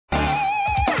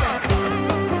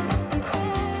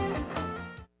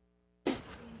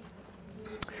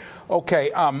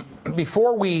Okay,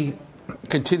 before we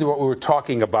continue what we were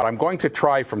talking about, I'm going to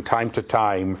try from time to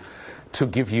time to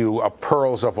give you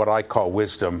pearls of what I call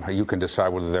wisdom. You can decide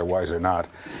whether they're wise or not.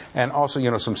 And also,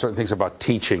 some certain things about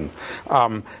teaching.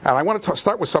 And I want to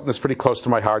start with something that's pretty close to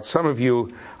my heart. Some of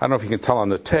you, I don't know if you can tell on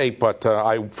the tape, but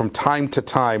from time to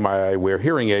time I wear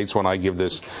hearing aids when I give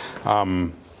the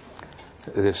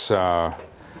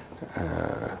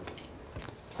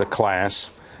class.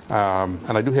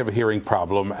 And I do have a hearing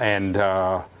problem, and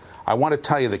I want to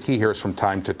tell you the key here is from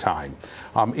time to time.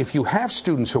 If you have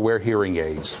students who wear hearing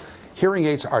aids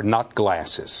are not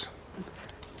glasses.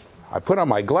 I put on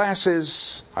my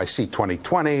glasses, I see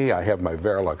 20/20, I have my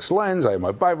Verilux lens, I have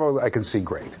my bifocal, I can see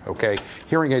great, okay?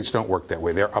 Hearing aids don't work that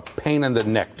way. They're a pain in the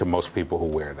neck to most people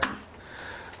who wear them.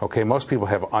 Okay, most people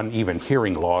have uneven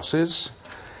hearing losses.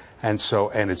 And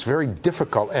it's very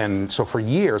difficult. And so for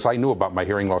years, I knew about my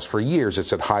hearing loss. For years,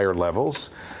 it's at higher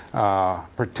levels.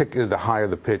 Particularly the higher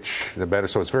the pitch, the better.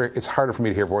 So it's harder for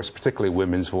me to hear voices, particularly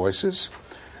women's voices,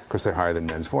 because they're higher than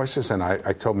men's voices. And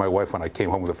I told my wife when I came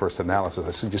home with the first analysis,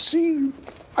 I said, "You see,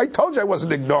 I told you I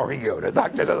wasn't ignoring you. The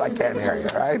doctor says I can't hear you,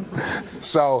 right?"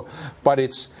 So, but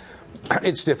it's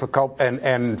difficult.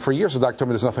 And for years, the doctor told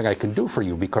me there's nothing I can do for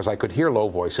you because I could hear low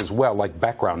voices well, like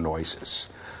background noises,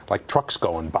 like trucks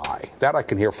going by. That I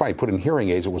can hear fine. Put in hearing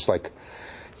aids, it was like,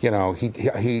 it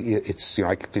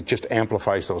just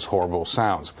amplifies those horrible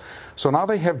sounds. So now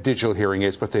they have digital hearing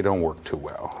aids, but they don't work too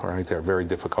well, right? They're very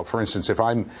difficult. For instance, if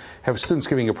I have students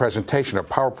giving a presentation, a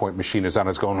PowerPoint machine is on,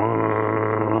 it's going,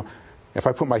 if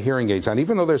I put my hearing aids on,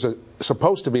 even though there's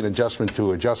supposed to be an adjustment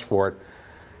to adjust for it,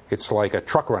 it's like a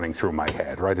truck running through my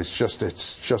head, right? It's just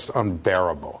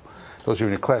unbearable. Those of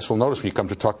you in class will notice when you come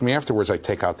to talk to me afterwards, I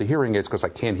take out the hearing aids because I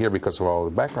can't hear because of all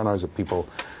the background noise of people,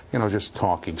 just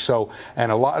talking. So, and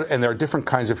there are different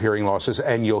kinds of hearing losses,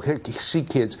 and you'll see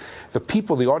kids, the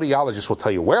audiologists will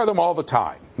tell you, wear them all the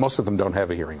time. Most of them don't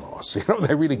have a hearing loss.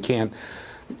 They really can't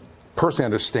personally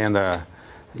understand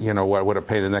what a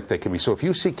pain in the neck they can be. So if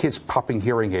you see kids popping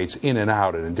hearing aids in and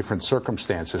out and in different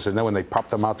circumstances, and then when they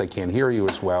pop them out, they can't hear you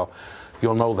as well,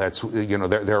 you'll know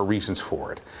there are reasons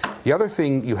for it. The other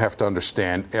thing you have to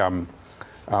understand,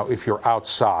 if you're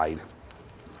outside,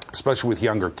 especially with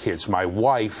younger kids, my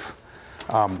wife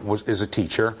is a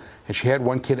teacher, and she had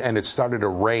one kid, and it started to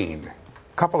rain,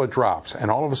 a couple of drops,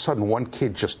 and all of a sudden one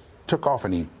kid just took off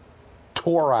and he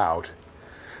tore out,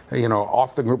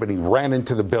 off the group, and he ran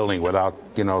into the building without,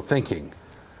 thinking.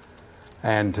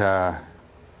 And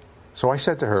so I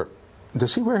said to her,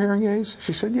 "Does he wear hearing aids?"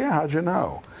 She said, "Yeah, how'd you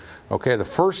know?" Okay, the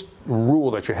first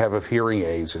rule that you have of hearing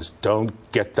aids is don't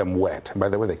get them wet. And by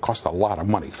the way, they cost a lot of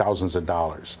money, thousands of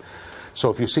dollars. So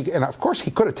if you see, and of course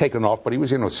he could have taken off, but he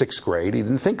was, 6th grade. He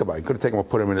didn't think about it. He could have taken them and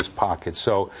put them in his pocket.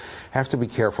 So have to be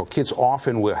careful. Kids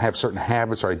often will have certain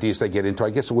habits or ideas they get into. I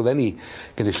guess with any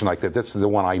condition like that, that's the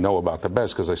one I know about the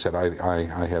best because I said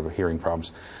I have hearing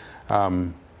problems.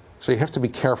 So you have to be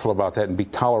careful about that and be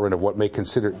tolerant of what you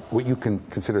can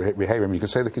consider behavior. I mean, you can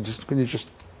say, can you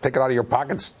just take it out of your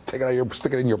pockets, stick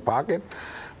it in your pocket?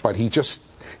 But he just,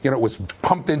 it was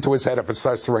pumped into his head. If it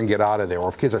starts to rain, get out of there. Or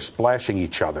if kids are splashing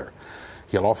each other,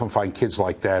 you'll often find kids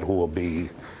like that who will be,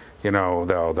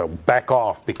 they'll back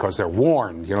off because they're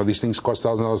warned. These things cost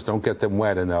 $1,000. Don't get them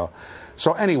wet, and they'll.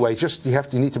 So anyway,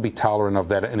 you need to be tolerant of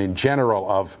that, and in general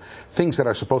of things that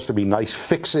are supposed to be nice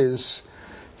fixes.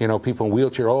 People in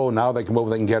wheelchair, now they can move,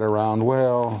 they can get around.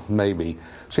 Well, maybe.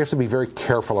 So you have to be very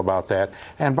careful about that.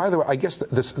 And by the way, I guess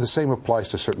the same applies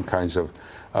to certain kinds of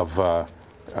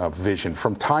vision.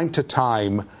 From time to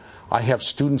time, I have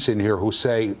students in here who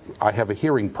say, I have a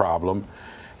hearing problem.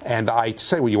 And I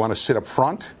say, well, you want to sit up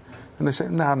front? And they say,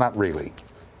 no, not really.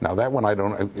 Now, that one I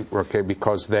don't, okay,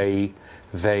 because they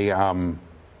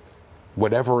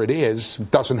whatever it is,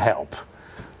 doesn't help,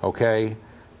 okay?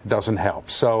 Doesn't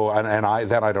help. So, and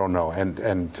I don't know. And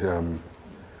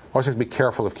always have to be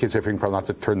careful if kids have hearing problems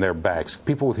not to turn their backs.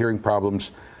 People with hearing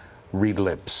problems read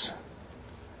lips.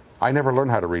 I never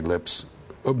learned how to read lips,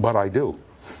 but I do,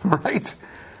 right?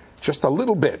 Just a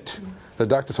little bit. The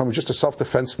doctor told me just a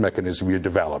self-defense mechanism you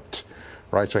developed,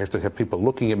 right? So I have to have people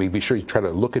looking at me. Be sure you try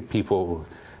to look at people,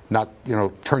 not,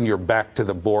 turn your back to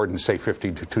the board and say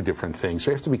 52 different things. So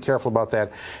you have to be careful about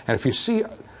that. And if you see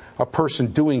a person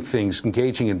doing things,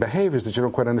 engaging in behaviors that you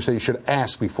don't quite understand, you should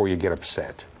ask before you get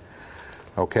upset.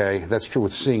 Okay? That's true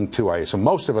with seeing too. So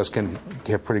most of us can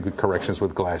have pretty good corrections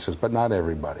with glasses, but not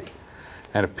everybody.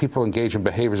 And if people engage in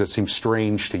behaviors that seem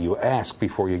strange to you, ask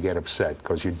before you get upset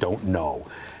because you don't know.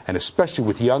 And especially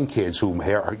with young kids who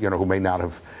may not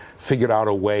have figured out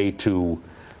a way to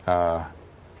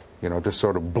to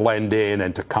sort of blend in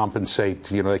and to compensate.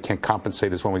 They can't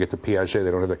compensate as when we get to Piaget.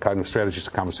 They don't have the cognitive strategies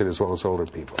to compensate as well as older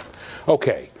people.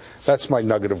 Okay, that's my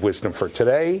nugget of wisdom for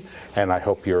today, and I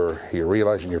hope you're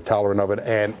realizing you're tolerant of it.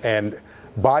 And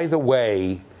by the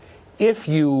way,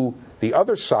 the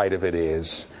other side of it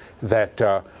is that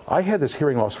I had this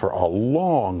hearing loss for a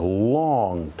long,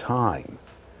 long time.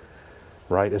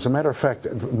 Right? As a matter of fact,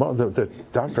 the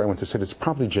doctor I went to said it's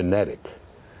probably genetic.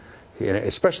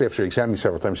 Especially after examining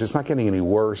several times, it's not getting any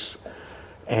worse.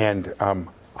 And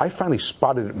I finally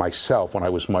spotted it myself when I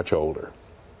was much older.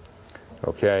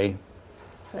 Okay,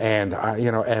 and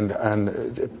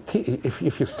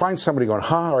if you find somebody going,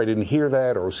 or I didn't hear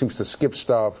that, or seems to skip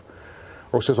stuff,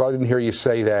 or says, well, I didn't hear you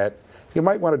say that, you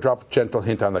might want to drop a gentle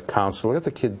hint on the counselor. Let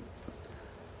the kid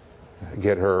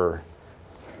get her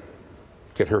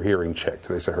hearing checked.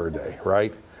 Today's her day,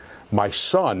 right? My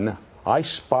son, I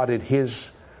spotted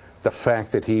the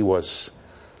fact that he was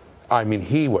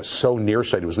so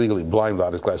nearsighted. He was legally blind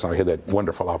without his glasses. Now he had that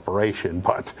wonderful operation,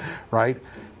 right?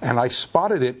 And I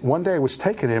spotted it. One day I was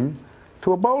taking him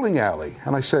to a bowling alley.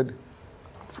 And I said,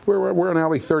 we're in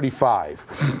alley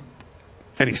 35.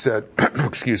 And he said,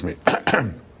 excuse me.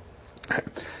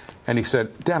 And he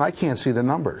said, Dad, I can't see the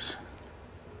numbers.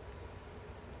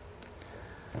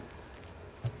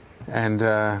 And,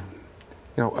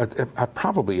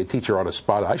 probably a teacher ought to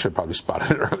spot it. I should probably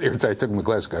spot it earlier. I took him to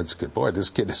class. God's good boy. This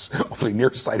kid is awfully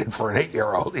nearsighted for an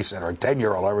 8-year-old. He said, or a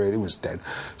 10-year-old. He was 10.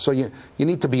 So you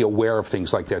need to be aware of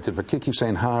things like that. If a kid keeps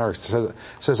saying "ha" or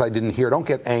says I didn't hear, don't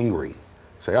get angry.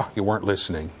 Say, oh, you weren't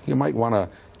listening. You might want to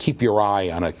keep your eye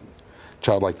on a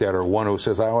child like that, or one who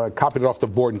says, I copied it off the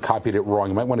board and copied it wrong.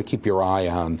 You might want to keep your eye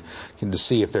on to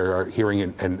see if there are hearing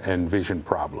and vision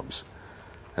problems.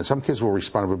 And some kids will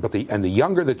respond, but the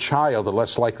younger the child, the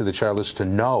less likely the child is to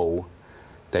know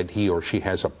that he or she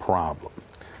has a problem.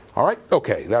 All right?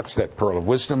 Okay, that's that pearl of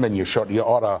wisdom, and you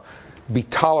ought to be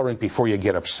tolerant before you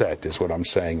get upset, is what I'm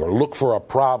saying, or look for a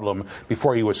problem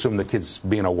before you assume the kid's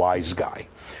being a wise guy.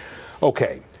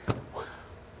 Okay.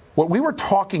 What we were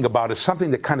talking about is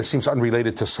something that kind of seems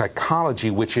unrelated to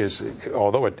psychology, which is,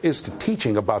 although it is to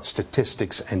teaching, about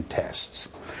statistics and tests.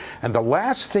 And the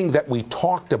last thing that we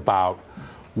talked about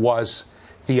was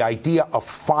the idea of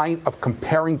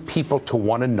comparing people to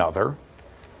one another,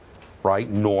 right?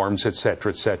 Norms, et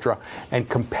cetera, and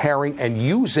comparing and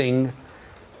using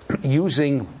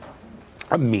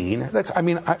a mean. If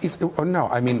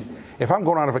I'm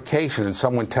going on a vacation and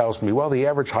someone tells me, well, the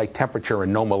average high temperature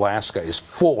in Nome, Alaska is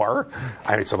 4,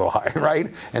 it's a little high,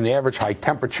 right? And the average high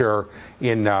temperature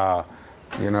in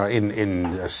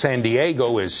San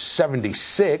Diego is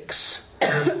 76.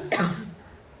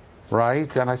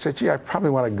 Right? And I said, gee, I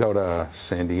probably want to go to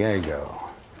San Diego.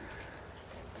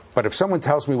 But if someone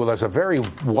tells me, well, there's a very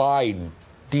wide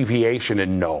deviation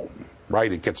in Nome, right?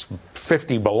 It gets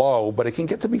 50 below, but it can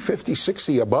get to be 50,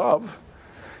 60 above.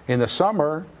 In the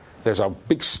summer, there's a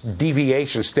big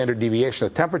deviation, standard deviation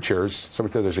of temperatures.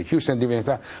 Somebody said there's a huge standard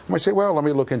deviation. I might say, well, let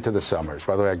me look into the summers.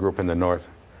 By the way, I grew up in the north.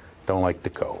 Don't like the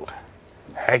cold.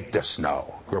 Hate the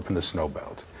snow. Grew up in the snow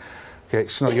belt. Okay,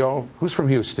 snow, y'all. Who's from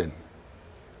Houston?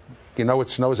 You know what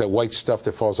snow is? That white stuff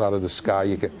that falls out of the sky.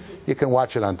 You can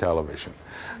watch it on television.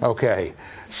 Okay,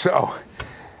 so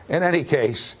in any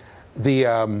case, this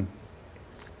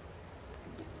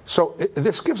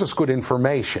gives us good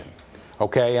information.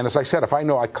 Okay, and as I said, if I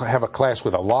know I have a class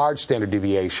with a large standard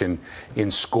deviation in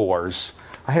scores,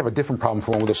 I have a different problem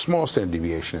from one with a small standard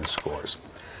deviation in scores.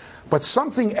 But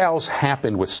something else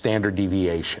happened with standard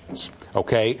deviations,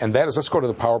 okay? And that is, let's go to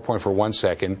the PowerPoint for 1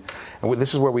 second. And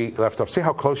this is where we left off. See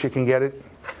how close you can get it?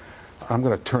 I'm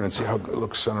going to turn and see how it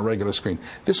looks on a regular screen.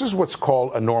 This is what's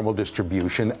called a normal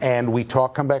distribution. And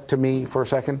come back to me for a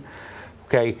second.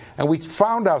 Okay, and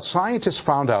scientists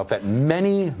found out that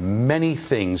many, many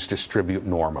things distribute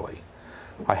normally.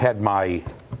 I had my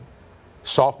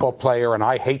softball player and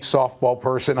I hate softball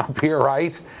person up here,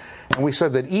 right? And we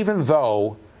said that even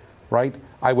though, right,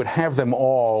 I would have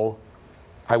the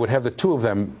two of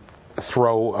them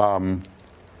throw a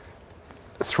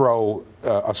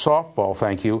softball,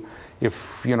 thank you.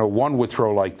 If, one would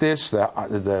throw like this,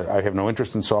 I have no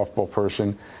interest in softball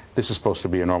person. This is supposed to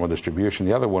be a normal distribution.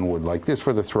 The other one would like this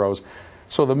for the throws.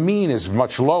 So the mean is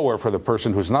much lower for the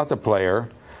person who's not the player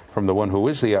from the one who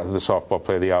is the softball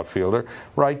player, the outfielder,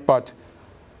 right? But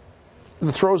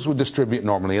the throws would distribute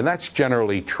normally, and that's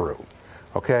generally true.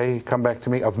 Okay, come back to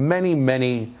me, of many,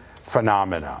 many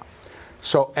phenomena.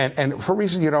 So, and for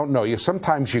reasons you don't know,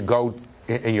 sometimes you go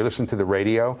and you listen to the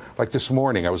radio. Like this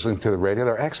morning, I was listening to the radio.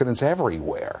 There are accidents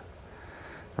everywhere,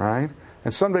 right?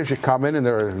 And sometimes you come in and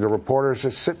the reporter's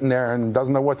just sitting there and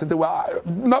doesn't know what to do. Well,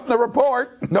 nothing to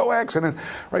report, no accident,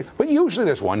 right? But usually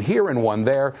there's one here and one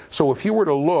there. So if you were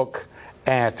to look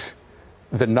at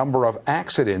the number of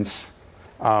accidents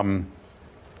in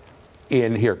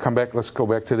here, let's go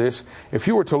back to this. If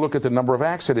you were to look at the number of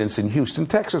accidents in Houston,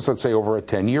 Texas, let's say over a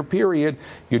 10-year period,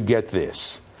 you'd get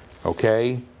this,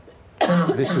 okay?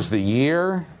 This is the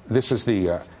year. This is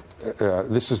the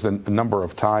number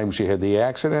of times you had the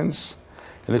accidents.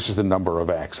 And this is the number of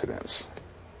accidents.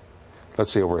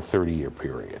 Let's say over a 30-year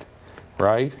period,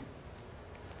 right?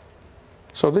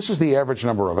 So this is the average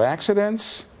number of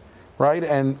accidents, right?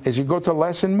 And as you go to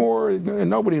less and more,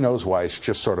 nobody knows why. It's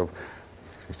just sort of,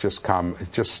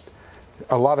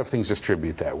 a lot of things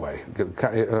distribute that way.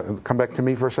 Come back to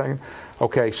me for a second.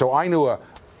 Okay, so I knew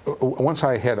once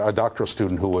I had a doctoral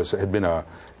student who had been a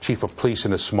chief of police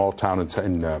in a small town in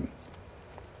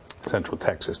Central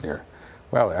Texas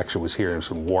well, actually it was here, it was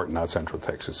in Wharton, not Central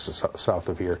Texas, south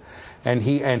of here. And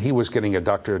he was getting a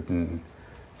doctorate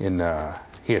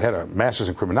he had a master's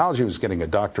in criminology, he was getting a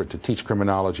doctorate to teach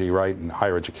criminology, right, in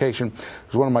higher education. He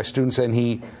was one of my students, and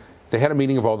they had a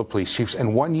meeting of all the police chiefs,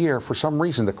 and one year, for some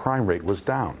reason, the crime rate was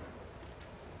down.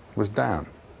 It was down,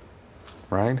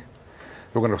 right?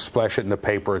 They were going to splash it in the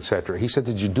paper, etc. He said,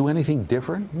 did you do anything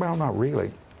different? Well, not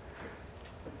really.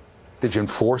 Did you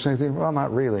enforce anything? Well,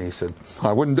 not really. He said,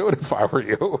 I wouldn't do it if I were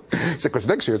you. He said, because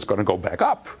next year it's going to go back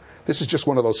up. This is just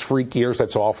one of those freak years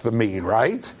that's off the mean,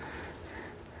 right?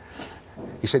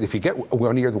 He said, if you get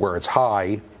one year where it's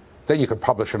high, then you could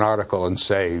publish an article and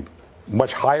say,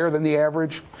 much higher than the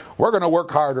average, we're going to work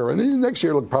harder, and then next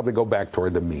year it'll probably go back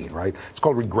toward the mean, right? It's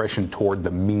called regression toward the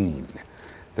mean.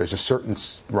 There's a certain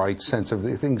sense of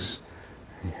the things.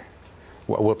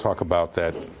 We'll talk about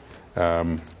that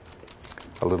a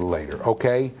little later,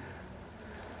 okay?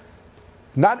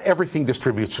 Not everything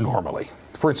distributes normally.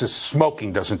 For instance,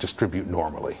 smoking doesn't distribute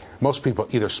normally. Most people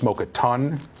either smoke a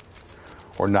ton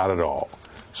or not at all.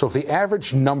 So if the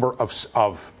average number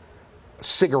of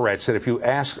cigarettes, that if you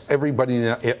ask every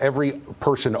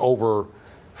person over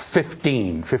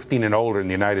 15 and older in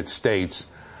the United States,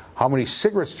 how many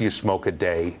cigarettes do you smoke a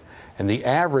day? And the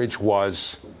average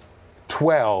was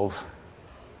 12.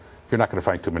 You're not going to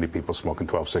find too many people smoking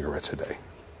 12 cigarettes a day.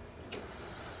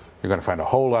 You're going to find a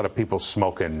whole lot of people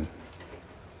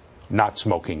not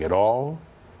smoking at all.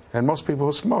 And most people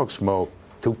who smoke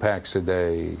 2 packs a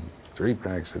day, 3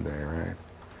 packs a day, right?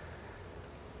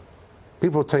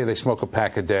 People will tell you they smoke a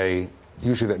pack a day.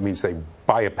 Usually that means they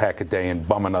buy a pack a day and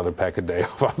bum another pack a day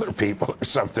off other people or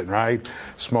something, right?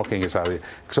 Smoking is highly...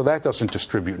 So that doesn't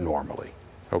distribute normally,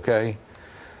 okay?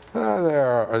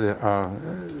 My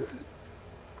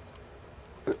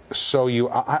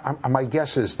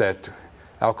guess is that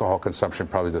alcohol consumption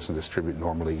probably doesn't distribute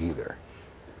normally either.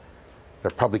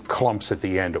 There are probably clumps at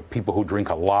the end of people who drink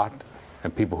a lot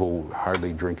and people who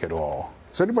hardly drink at all.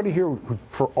 Is there anybody here who,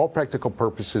 for all practical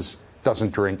purposes,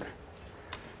 doesn't drink?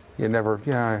 You never,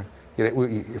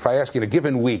 if I ask you in a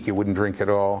given week, you wouldn't drink at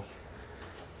all?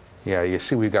 Yeah, you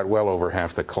see we've got well over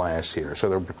half the class here, so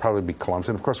there would probably be clumps.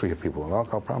 And of course we have people with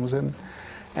alcohol problems in.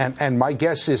 And my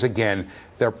guess is, again,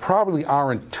 there probably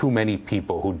aren't too many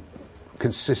people who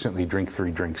consistently drink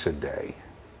 3 drinks a day,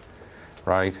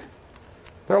 right?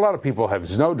 There are a lot of people who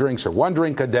have no drinks or 1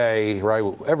 drink a day, right?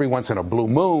 Every once in a blue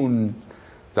moon,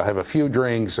 they'll have a few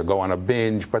drinks or go on a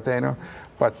binge, but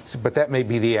but that may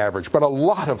be the average. But a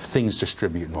lot of things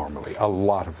distribute normally. A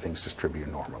lot of things distribute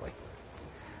normally.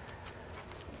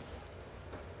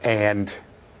 And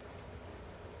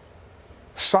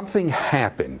something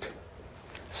happened.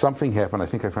 Something happened. I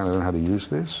think I finally learned how to use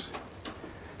this.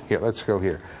 Here, let's go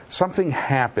here. Something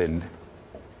happened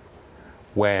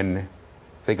when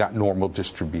they got normal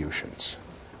distributions.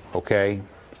 Okay?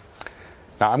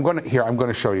 Now I'm going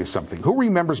to show you something. Who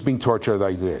remembers being tortured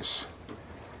like this?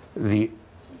 The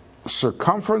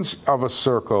circumference of a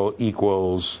circle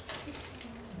equals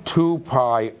 2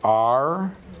 pi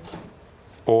r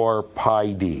or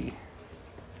pi d.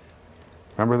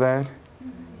 Remember that?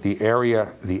 The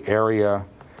area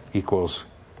equals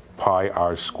pi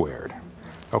r squared.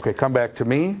 Okay, come back to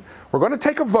me. We're going to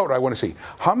take a vote. I want to see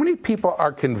how many people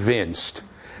are convinced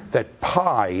that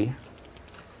pi,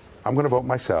 I'm going to vote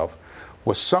myself,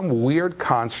 was some weird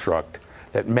construct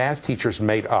that math teachers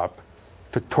made up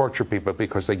to torture people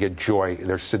because they get joy.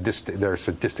 They're sadistic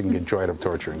and get joy out of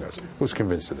torturing us. Who's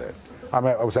convinced of that? I'm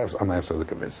absolutely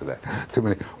convinced of that. Too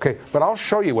many. Okay, but I'll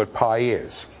show you what pi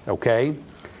is. Okay,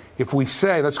 if we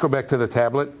say, let's go back to the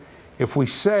tablet. If we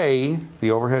say,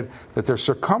 the overhead, that their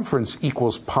circumference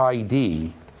equals pi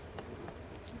d,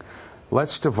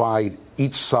 let's divide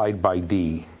each side by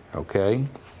d, okay?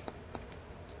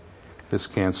 This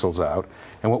cancels out.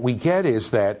 And what we get is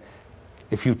that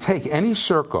if you take any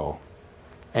circle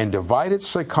and divide its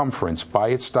circumference by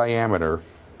its diameter,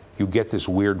 you get this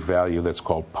weird value that's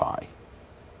called pi.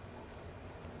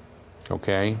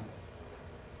 Okay?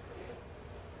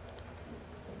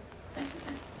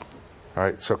 All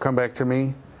right, so come back to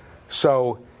me.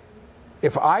 So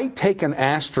if I take an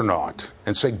astronaut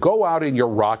and say, go out in your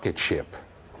rocket ship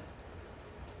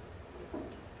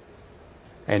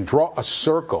and draw a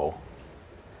circle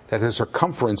that has a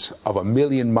circumference of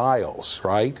 1,000,000 miles,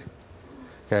 right?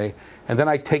 Okay, and then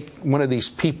I take one of these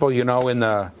people, you know,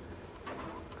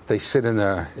 they sit in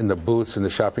the booths in the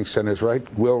shopping centers, right?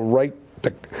 We'll write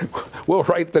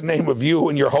the name of you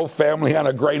and your whole family on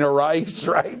a grain of rice,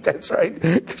 right? That's right.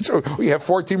 So we have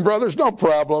 14 brothers, no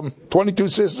problem. 22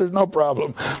 sisters, no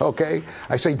problem. Okay?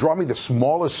 I say, draw me the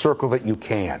smallest circle that you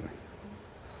can,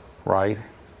 right?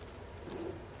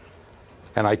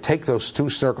 And I take those two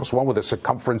circles, one with a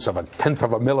circumference of 1/10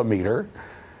 of a millimeter,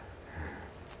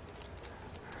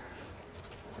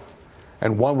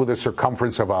 and one with a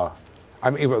circumference of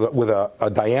with a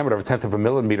diameter of 1/10 of a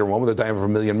millimeter, one with a diameter of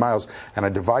 1,000,000 miles, and I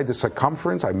divide the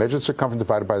circumference, I measure the circumference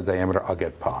divided by the diameter, I'll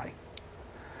get pi.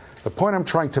 The point I'm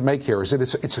trying to make here is that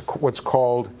it's what's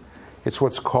called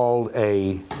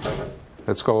a,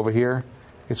 let's go over here,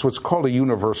 it's what's called a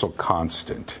universal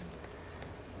constant.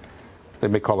 They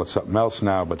may call it something else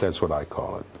now, but that's what I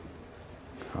call it.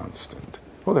 Constant.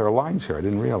 Oh, there are lines here. I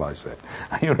didn't realize that.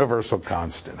 A universal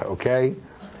constant, okay?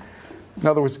 In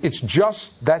other words,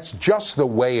 that's just the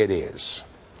way it is.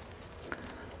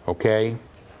 Okay?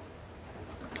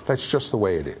 That's just the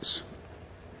way it is.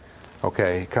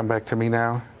 Okay, come back to me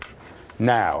now.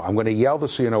 Now, I'm going to yell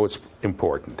this so you know it's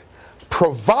important.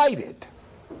 Provided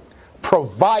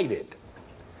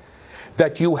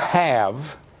that you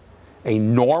have a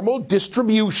normal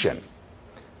distribution.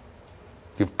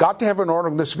 You've got to have a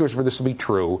normal distribution for this to be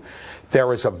true.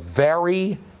 There is a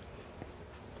very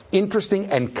interesting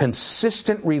and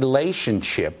consistent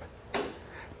relationship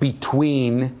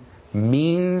between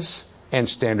means and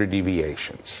standard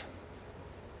deviations.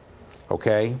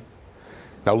 Okay?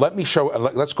 Now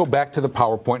let's go back to the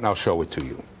PowerPoint and I'll show it to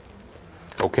you.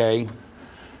 Okay?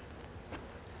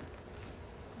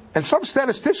 And some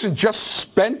statistician just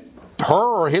spent her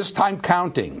or his time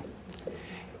counting.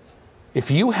 If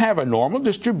you have a normal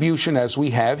distribution as we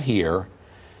have here,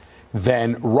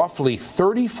 then roughly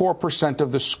 34%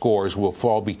 of the scores will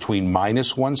fall between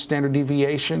 -1 standard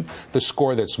deviation, the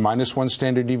score that's -1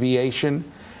 standard deviation,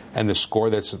 and the score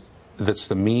that's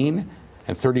the mean,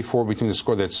 and 34 between the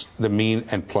score that's the mean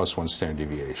and +1 standard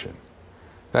deviation.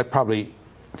 That probably,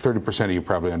 30% of you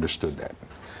probably understood that.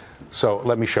 So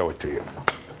let me show it to you.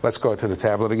 Let's go to the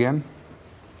tablet again.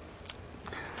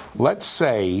 Let's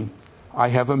say I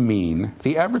have a mean.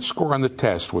 The average score on the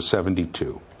test was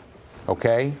 72.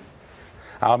 Okay?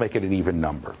 I'll make it an even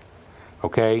number.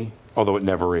 Okay? Although it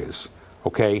never is.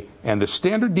 Okay? And the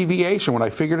standard deviation, when I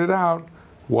figured it out,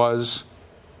 was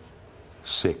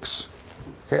 6.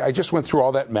 Okay? I just went through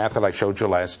all that math that I showed you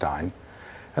last time.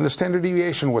 And the standard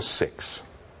deviation was 6.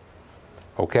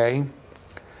 Okay?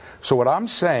 So what I'm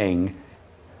saying,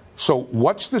 so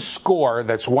what's the score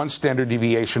that's 1 standard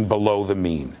deviation below the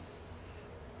mean?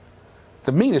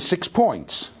 The mean is 6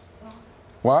 points.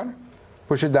 What?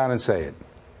 Push it down and say it.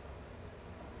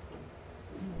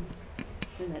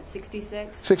 Isn't that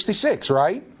 66? 66,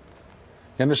 right?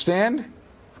 You understand?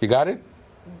 You got it?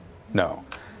 No.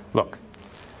 Look.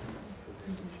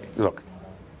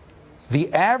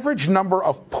 The average number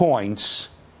of points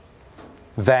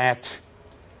that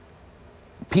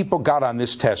people got on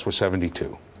this test was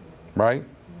 72, right?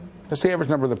 That's the average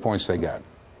number of the points they got.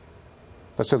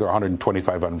 Let's say there are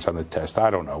 125 items on the test. I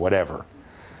don't know, whatever.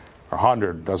 Or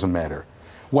 100, doesn't matter.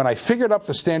 When I figured up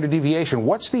the standard deviation,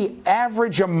 what's the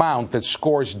average amount that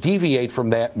scores deviate from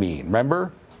that mean?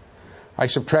 Remember? I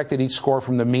subtracted each score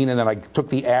from the mean, and then I took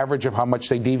the average of how much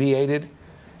they deviated.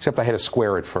 Except I had to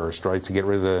square it first, right, to get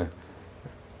rid of the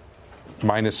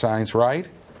minus signs, right?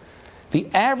 The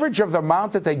average of the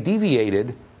amount that they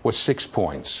deviated was 6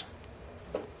 points.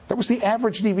 That was the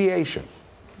average deviation,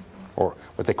 or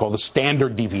what they call the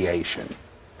standard deviation,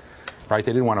 right?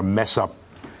 They didn't want to mess up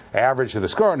average to the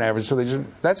score and average, so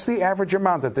that's the average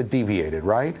amount that they deviated,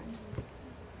 right?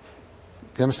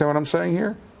 You understand what I'm saying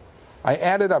here? I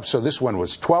added up, so this one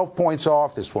was 12 points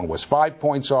off, this one was 5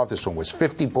 points off, this one was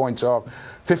 50 points off,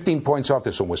 15 points off,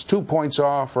 this one was 2 points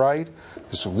off, right?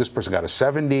 This person got a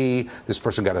 70, this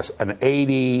person got an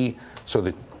 80,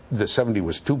 so the 70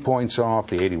 was 2 points off,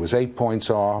 the 80 was 8 points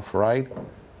off, right?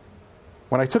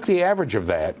 When I took the average of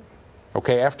that,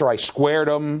 okay, after I squared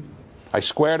them, I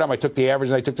squared them, I took the average,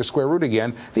 and I took the square root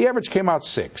again. The average came out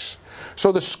 6.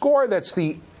 So the score that's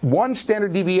the one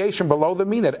standard deviation below the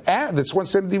mean, that's one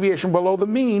standard deviation below the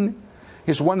mean,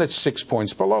 is one that's 6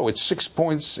 points below. It's 6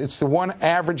 points, it's the one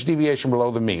average deviation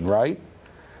below the mean, right?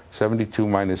 72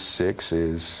 minus 6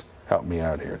 is, help me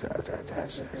out here.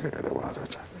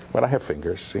 But I have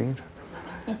fingers, see?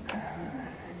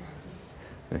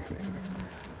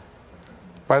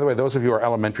 By the way, those of you who are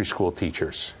elementary school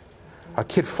teachers, a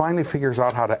kid finally figures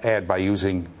out how to add by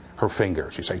using her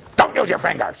fingers. You say, don't use your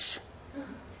fingers.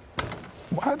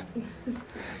 What?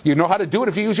 You know how to do it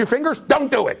if you use your fingers? Don't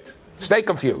do it. Stay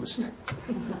confused.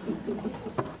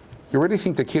 You really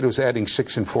think the kid who's adding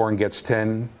 6 and 4 and gets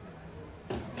 10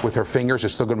 with her fingers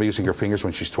is still going to be using her fingers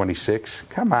when she's 26?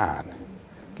 Come on.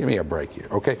 Give me a break here,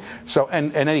 okay? So,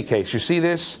 in any case, you see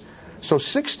this? So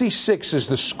 66 is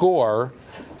the score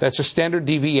that's a standard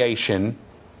deviation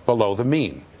below the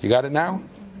mean. You got it now?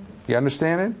 You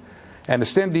understand it? And the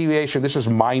standard deviation, this is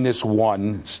minus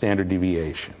 1 standard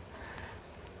deviation.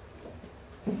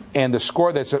 And the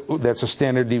score that's a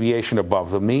standard deviation above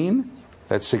the mean,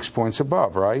 that's 6 points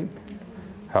above, right?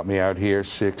 Help me out here,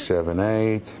 6, 7,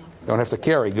 8. Don't have to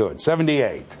carry, good.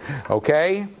 78,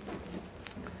 okay?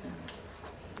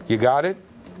 You got it?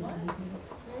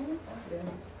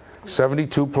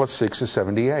 72 plus 6 is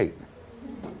 78.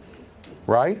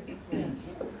 Right?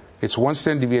 It's one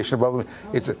standard deviation above the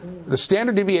mean. The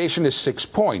standard deviation is 6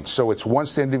 points, so it's one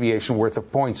standard deviation worth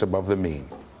of points above the mean.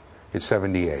 It's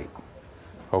 78.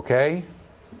 Okay?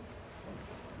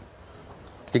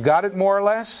 You got it more or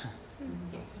less?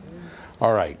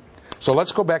 All right. So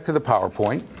let's go back to the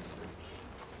PowerPoint.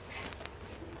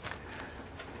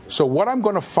 So what I'm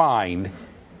going to find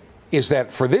is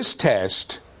that for this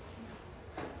test,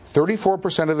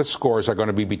 34% of the scores are going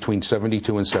to be between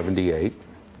 72 and 78.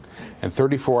 And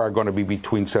 34 are going to be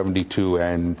between 72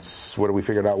 and, what do we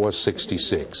figured out was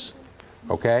 66.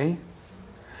 Okay?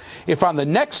 If on the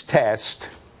next test,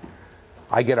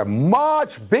 I get a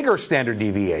much bigger standard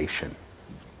deviation.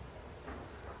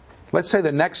 Let's say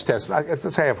the next test, let's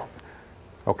say I have,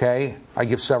 okay, I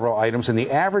give several items, and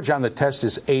the average on the test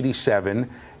is 87,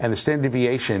 and the standard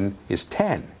deviation is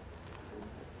 10.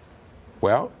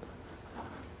 Well,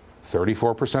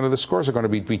 34% of the scores are going to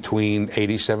be between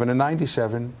 87 and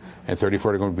 97, and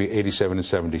 34 are going to be 87 and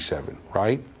 77,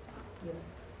 right?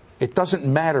 It doesn't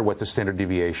matter what the standard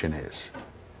deviation is.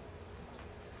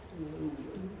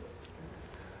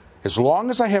 As long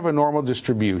as I have a normal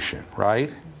distribution,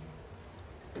 right?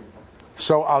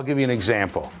 So I'll give you an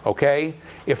example, okay?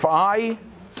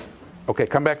 Okay,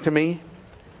 come back to me.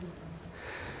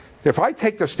 If I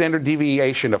take the standard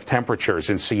deviation of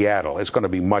temperatures in Seattle, it's going to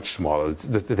be much smaller.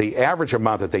 The average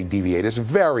amount that they deviate is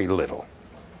very little,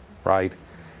 right?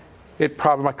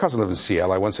 My cousin lives in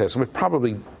Seattle. I once asked him, it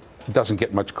probably doesn't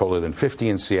get much colder than 50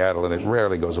 in Seattle, and it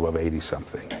rarely goes above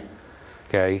 80-something,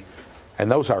 okay? And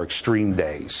those are extreme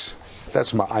days.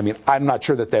 I'm not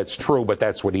sure that that's true, but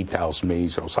that's what he tells me.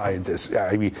 So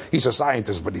he's a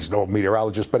scientist, but he's no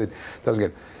meteorologist, but it doesn't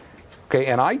get... Okay,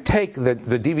 and I take the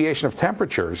deviation of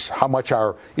temperatures, how much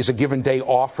is a given day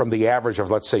off from the average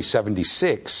of, let's say,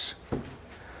 76.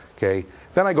 Okay,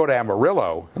 then I go to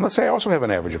Amarillo, and let's say I also have an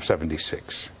average of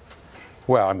 76.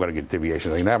 Well, I'm going to get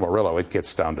deviations. In Amarillo, it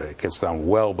gets down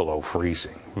well below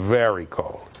freezing, very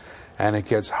cold, and it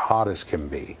gets hot as can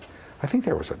be. I think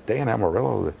there was a day in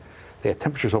Amarillo that they had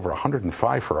temperatures over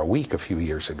 105 for a week a few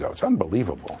years ago. It's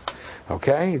unbelievable.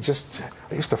 Okay,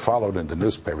 I used to follow it in the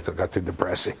newspaper until it got too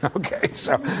depressing. Okay,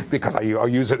 so because I'll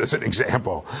use it as an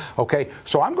example. Okay,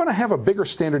 so I'm going to have a bigger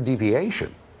standard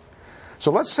deviation.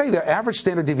 So let's say the average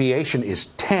standard deviation is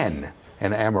 10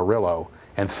 in Amarillo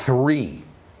and 3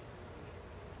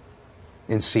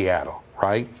 in Seattle,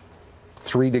 right?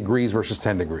 3 degrees versus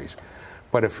 10 degrees.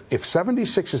 But if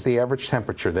 76 is the average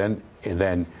temperature, then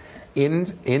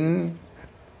in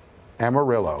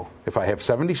Amarillo, if I have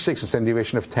 76 and standard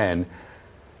deviation of 10,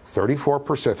 34%,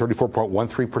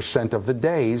 34.13% of the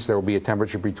days, there will be a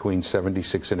temperature between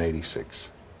 76 and 86.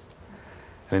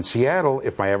 And in Seattle,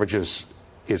 if my average is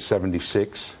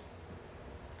 76,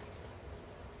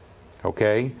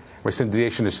 okay, my standard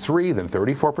deviation is 3, then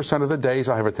 34% of the days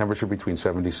I'll have a temperature between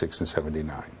 76 and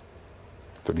 79,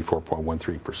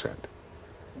 34.13%.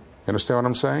 You understand what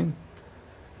I'm saying?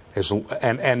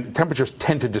 And temperatures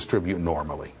tend to distribute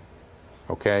normally.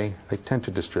 Okay? They tend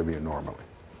to distribute normally.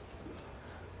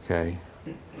 Okay?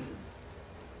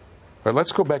 But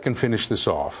let's go back and finish this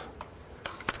off.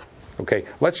 Okay?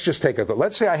 Let's just take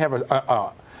let's say I have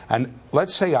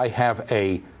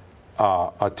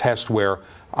a test where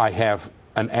I have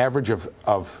an average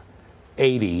of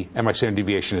 80 and my standard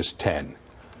deviation is 10.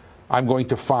 I'm going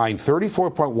to find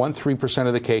 34.13%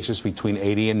 of the cases between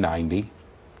 80 and 90.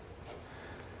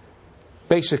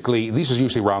 Basically, this is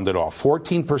usually rounded off.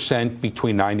 14%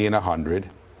 between 90 and 100,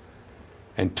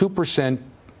 and 2%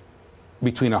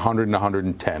 between 100 and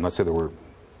 110. Let's say there were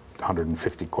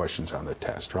 150 questions on the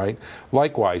test, right?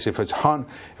 Likewise, if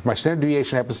my standard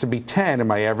deviation happens to be 10 and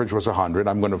my average was 100,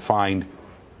 I'm going to find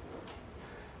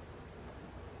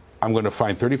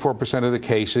 34% of the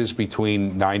cases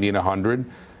between 90 and 100,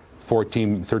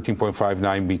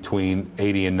 13.59 between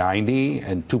 80 and 90,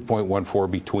 and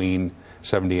 2.14 between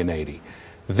 70 and 80.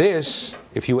 This,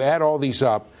 if you add all these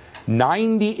up, in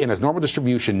a normal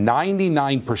distribution,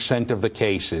 99% of the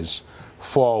cases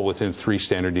fall within 3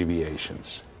 standard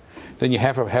deviations. Then you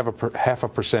have half a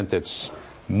percent that's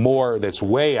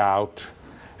way out,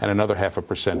 and another half a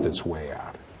percent that's way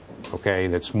out. Okay,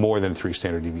 that's more than 3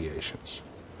 standard deviations.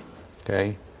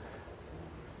 Okay,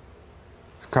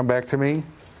 come back to me.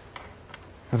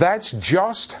 That's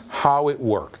just how it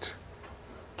worked.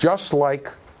 Just like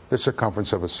the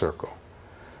circumference of a circle.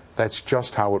 That's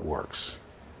just how it works.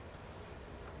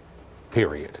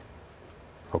 Period.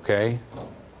 Okay?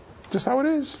 Just how it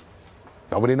is.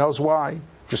 Nobody knows why.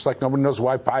 Just like nobody knows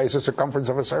why pi is the circumference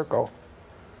of a circle.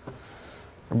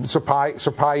 So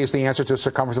pi is the answer to the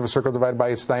circumference of a circle divided by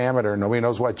its diameter. Nobody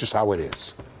knows why. Just how it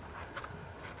is.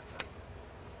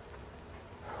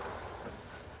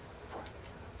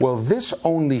 Well, this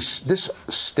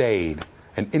stayed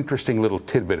an interesting little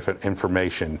tidbit of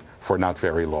information for not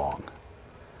very long.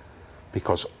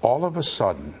 Because all of a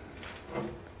sudden,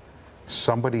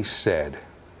 somebody said,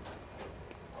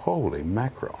 holy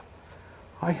mackerel,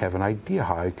 I have an idea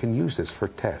how I can use this for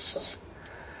tests.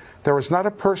 There is not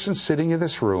a person sitting in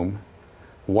this room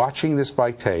watching this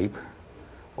by tape,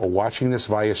 or watching this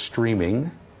via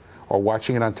streaming, or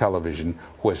watching it on television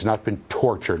who has not been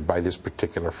tortured by this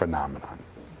particular phenomenon.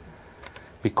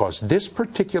 Because this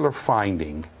particular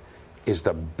finding is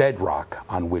the bedrock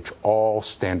on which all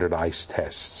standardized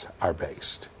tests are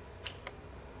based.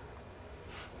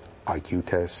 IQ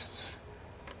tests,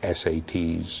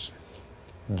 SATs,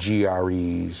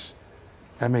 GREs,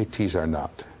 MATs are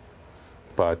not.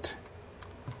 But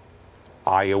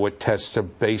Iowa tests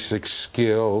of basic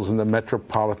skills and the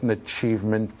Metropolitan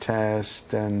Achievement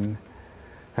Test. And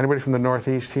anybody from the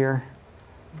Northeast here?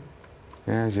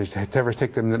 Yeah, did you ever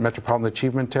take the Metropolitan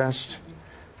Achievement Test?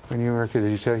 When you were a kid,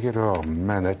 did you take it? Oh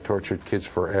man, that tortured kids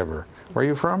forever. Where are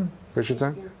you from? Push it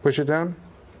down? Push it down?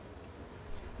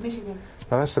 Michigan.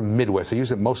 Well, that's the Midwest. They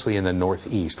use it mostly in the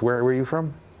Northeast. Where are you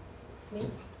from? Me?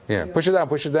 Yeah, push it down,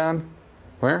 push it down.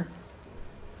 Where?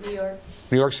 New York.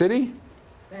 New York City?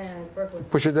 And Brooklyn.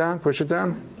 Push it down, push it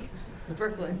down.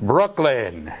 Brooklyn.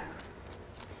 Brooklyn.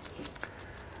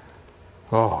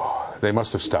 Oh, they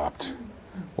must have stopped.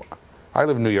 I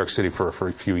lived in New York City for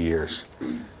a few years.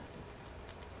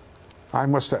 I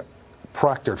must have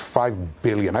proctored 5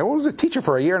 billion. I was a teacher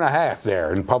for a year and a half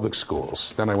there in public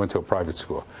schools. Then I went to a private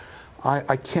school.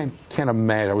 I can't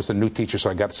imagine. I was the new teacher, so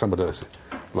I got some of those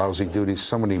lousy duties.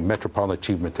 So many Metropolitan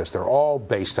Achievement Tests. They're all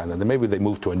based on that. Maybe they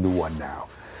moved to a new one now.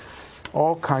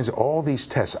 All these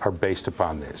tests are based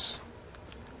upon this.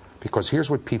 Because here's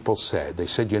what people said. They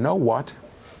said, you know what?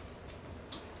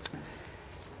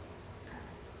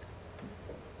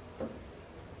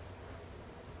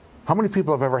 How many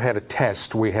people have ever had a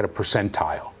test where you had a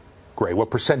percentile? Great, what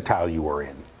percentile you were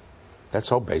in?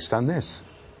 That's all based on this.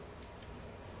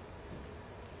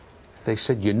 They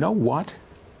said, you know what?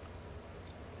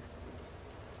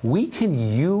 We can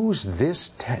use this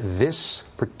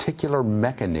particular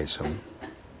mechanism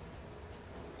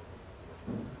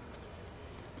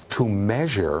to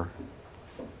measure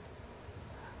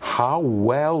how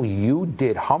well you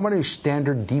did, how many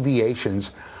standard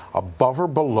deviations above or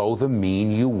below the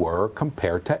mean you were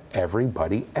compared to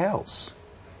everybody else.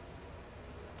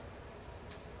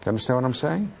 You understand what I'm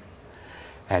saying?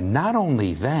 And not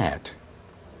only that,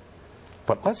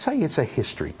 but let's say it's a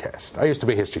history test. I used to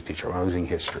be a history teacher when I was in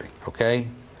history, okay?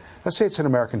 Let's say it's an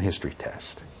American history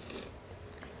test.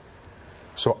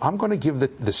 So I'm going to give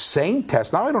the same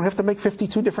test. Now I don't have to make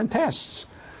 52 different tests.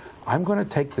 I'm going to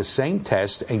take the same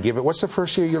test and give it, what's the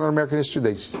first year you learn American history?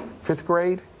 5th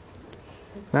grade?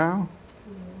 No?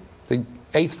 The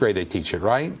 8th grade they teach it,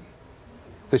 right?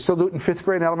 They still do it in 5th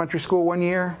grade in elementary school 1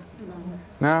 year?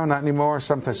 No, not anymore.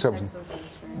 Sometimes. Texas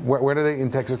history. Where do they in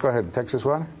Texas? Go ahead. Texas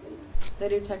what? They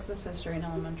do Texas history in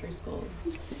elementary schools.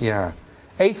 Yeah.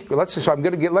 Let's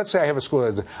say I have a school.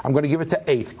 I'm going to give it to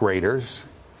 8th graders.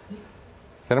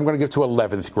 Then I'm going to give it to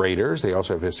 11th graders. They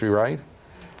also have history, right?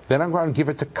 Then I'm going to give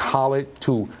it to college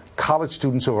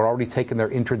students who have already taken their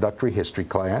introductory history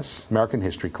class, American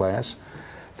history class.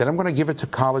 Then I'm going to give it to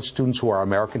college students who are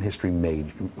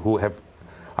who have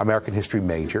American history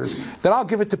majors. Then I'll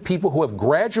give it to people who have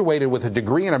graduated with a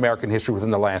degree in American history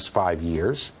within the last 5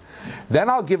 years. Then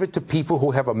I'll give it to people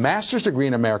who have a master's degree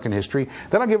in American history.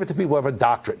 Then I'll give it to people who have a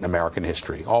doctorate in American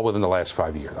history, all within the last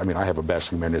 5 years. I mean, I have a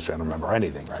bachelor's in history. I don't remember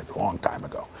anything, right? A long time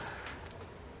ago.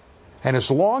 And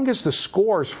as long as the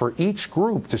scores for each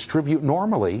group distribute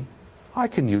normally, I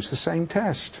can use the same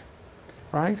test,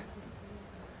 right?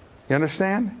 You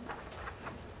understand?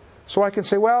 So I can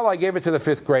say, well, I gave it to the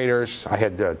 5th graders. I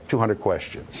had 200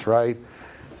 questions, right?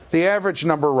 The average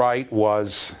number right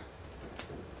was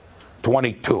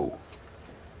 22.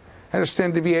 And a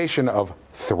standard deviation of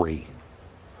 3.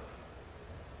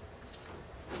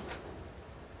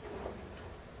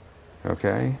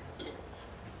 Okay?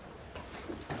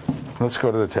 Let's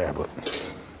go to the tablet.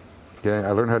 Okay,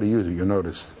 I learned how to use it, you'll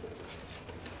notice.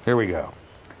 Here we go.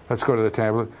 Let's go to the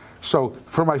tablet. So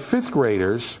for my 5th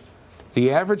graders,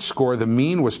 the average score, the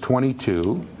mean was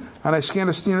 22, and I scanned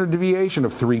a standard deviation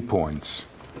of 3 points.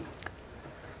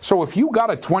 So if you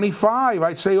got a 25,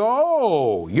 I'd say,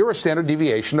 oh, you're a standard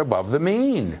deviation above the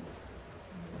mean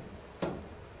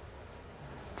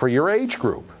for your age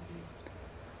group.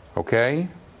 Okay?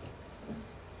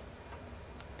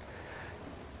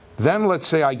 Then let's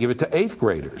say I give it to 8th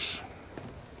graders.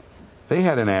 They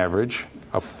had an average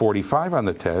of 45 on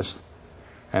the test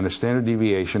and a standard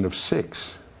deviation of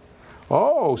 6.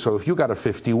 Oh, so if you got a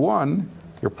 51,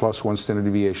 you're plus 1 standard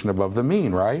deviation above the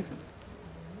mean, right?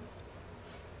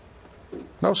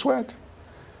 No sweat.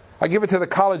 I give it to the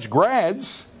college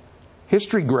grads,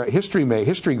 history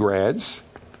grads.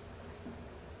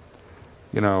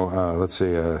 You know, let's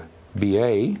say a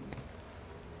BA.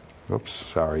 Oops,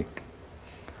 sorry.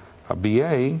 A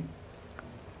BA.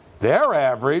 Their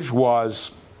average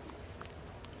was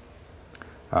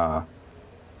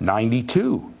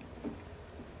 92.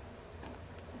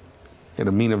 Had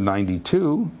a mean of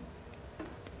 92,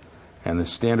 and the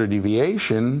standard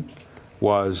deviation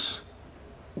was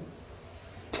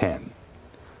 10.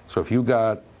 So if you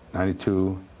got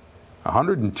 92,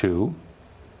 102,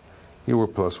 you were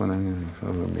plus 1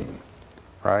 of the mean,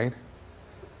 right?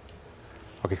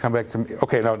 Okay, come back to me.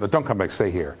 Okay, no, don't come back,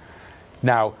 stay here.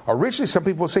 Now, originally some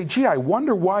people would say, gee, I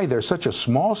wonder why there's such a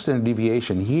small standard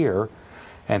deviation here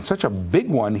and such a big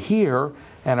one here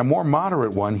and a more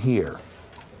moderate one here.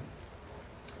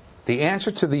 The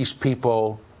answer to these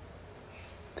people,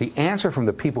 the answer from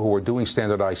the people who were doing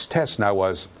standardized tests now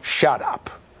was, shut up.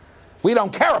 We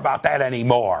don't care about that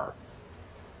anymore.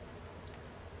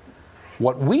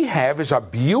 What we have is a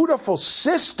beautiful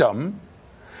system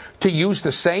to use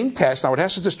the same test. Now, it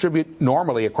has to distribute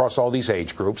normally across all these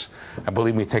age groups. And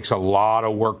believe me, it takes a lot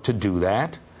of work to do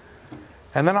that.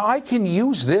 And then I can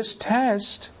use this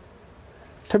test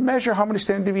to measure how many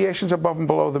standard deviations above and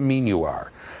below the mean you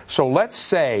are. So let's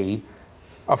say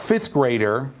a 5th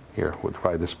grader, here, we'll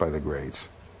divide this by the grades,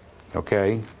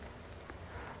 okay?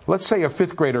 Let's say a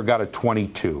 5th grader got a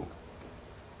 22.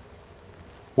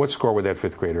 What score would that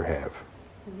 5th grader have?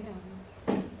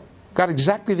 Yeah. Got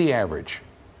exactly the average.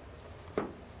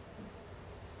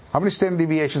 How many standard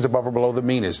deviations above or below the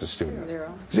mean is the student?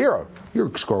 0. 0.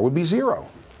 Your score would be 0.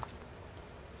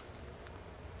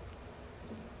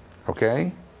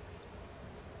 Okay?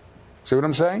 See what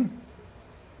I'm saying? Do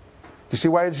you see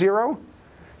why it's 0?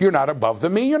 You're not above the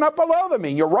mean, you're not below the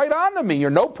mean. You're right on the mean.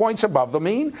 You're no points above the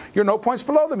mean, you're no points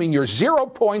below the mean. You're 0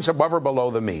 points above or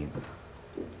below the mean.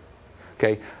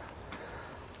 Okay?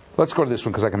 Let's go to this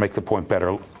one because I can make the point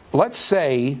better. Let's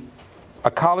say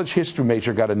a college history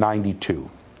major got a 92.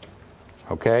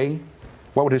 Okay?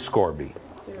 What would his score be?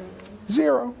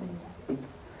 0.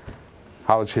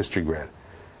 College history grad.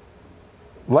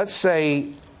 Let's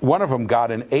say one of them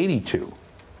got an 82.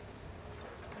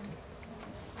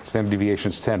 Standard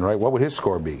deviation's 10, right? What would his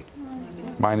score be?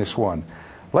 -1.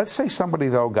 Let's say somebody,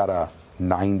 though, got a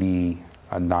 90.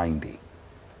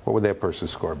 What would that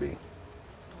person's score be?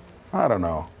 I don't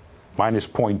know.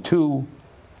 -0.2,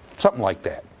 something like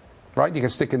that. Right? You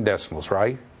can stick in decimals,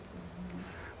 right?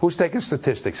 Who's taking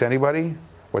statistics? Anybody?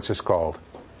 What's this called?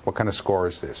 What kind of score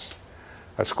is this?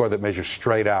 A score that measures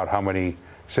straight out how many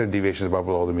standard deviations above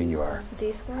below the mean you are.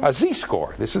 Z-score? A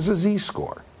Z-score. This is a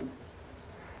Z-score.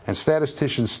 And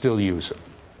statisticians still use them.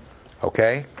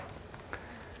 Okay?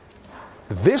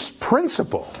 This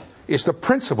principle is the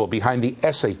principle behind the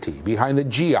SAT, behind the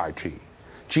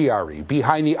GRE,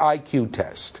 behind the IQ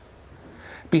test,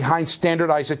 behind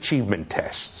standardized achievement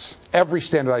tests. Every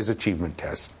standardized achievement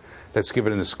test that's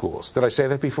given in the schools. Did I say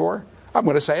that before? I'm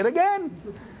going to say it again.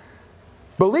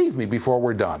 Believe me before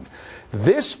we're done.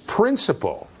 This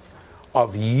principle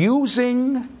of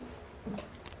using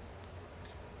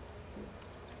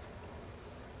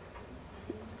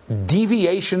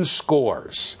deviation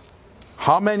scores.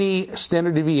 How many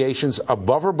standard deviations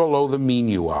above or below the mean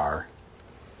you are.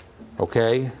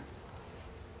 Okay?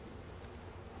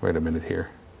 Wait a minute here.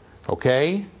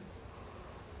 Okay?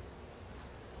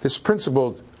 This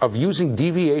principle of using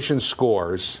deviation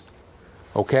scores,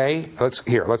 okay? Let's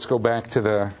go back to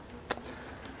the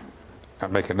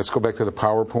let's go back to the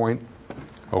PowerPoint.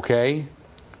 Okay?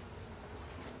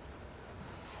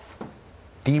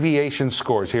 Deviation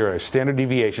scores. Here are standard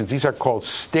deviations. These are called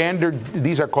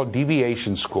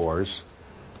deviation scores.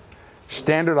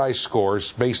 Standardized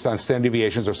scores based on standard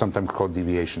deviations are sometimes called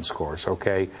deviation scores.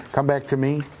 Okay? Come back to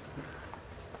me.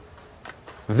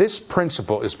 This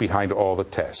principle is behind all the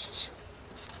tests.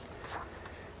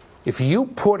 If you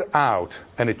put out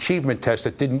an achievement test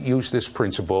that didn't use this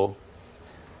principle,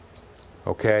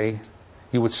 okay,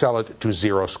 you would sell it to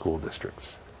 0 school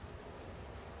districts.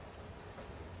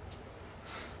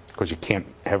 Because you can't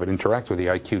have it interact with the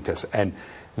IQ test. And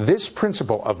this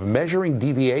principle of measuring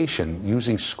deviation,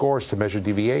 using scores to measure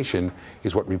deviation,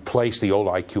 is what replaced the old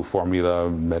IQ formula,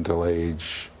 mental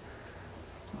age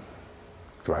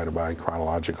divided by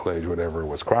chronological age, whatever it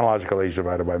was. Chronological age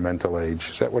divided by mental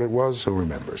age. Is that what it was? Who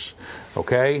remembers?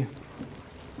 Okay?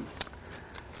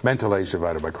 Mental age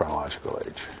divided by chronological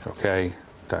age. Okay?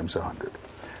 Times 100.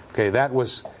 Okay, that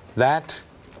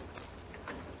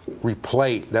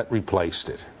replaced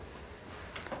it.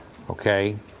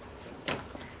 Okay?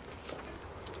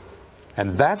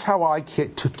 And that's how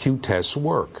IQ tests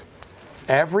work.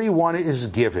 Everyone is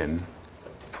given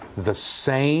the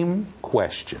same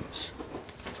questions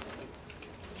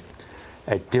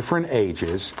at different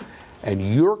ages, and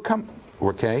you're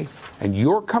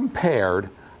compared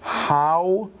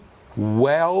how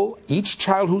well each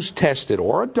child who's tested,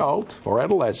 or adult or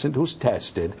adolescent who's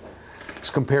tested, is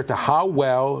compared to how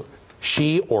well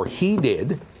she or he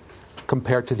did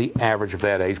compared to the average of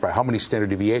that age by how many standard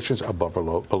deviations above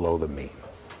or below the mean.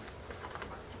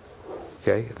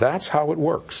 Okay, that's how it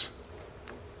works.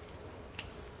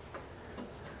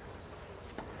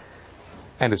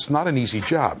 And it's not an easy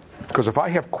job, because if I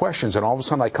have questions and all of a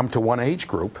sudden I come to one age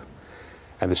group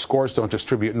and the scores don't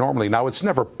distribute normally, now it's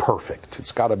never perfect.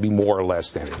 It's got to be more or less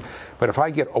standard. But if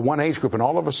I get a one age group and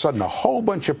all of a sudden a whole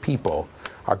bunch of people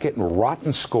are getting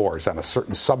rotten scores on a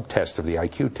certain subtest of the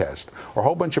IQ test, or a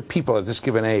whole bunch of people at this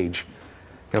given age,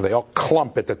 they all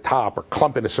clump at the top or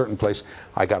clump in a certain place,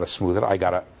 I got to smooth it. I got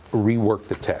to rework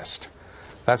the test.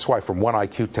 That's why from one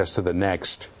IQ test to the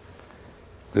next,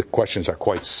 the questions are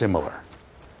quite similar.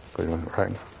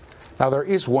 Right? Now there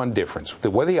is one difference.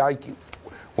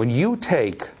 When you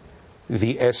take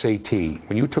the SAT,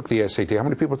 when you took the SAT, how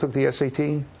many people took the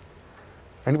SAT?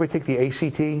 Anybody take the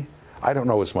ACT? I don't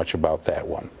know as much about that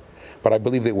one, but I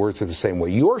believe the words are the same way.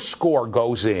 Your score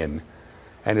goes in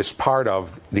and is part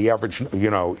of the average,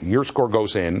 your score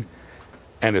goes in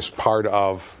and is part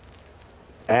of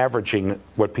averaging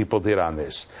what people did on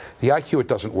this. The IQ, it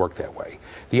doesn't work that way.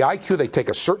 The IQ, they take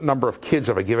a certain number of kids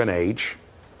of a given age,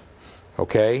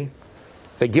 okay?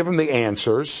 They give them the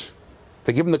answers,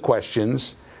 they give them the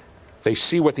questions, they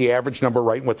see what the average number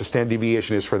right and what the standard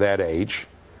deviation is for that age,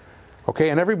 okay?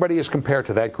 And everybody is compared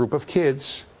to that group of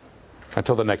kids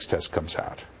until the next test comes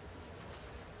out.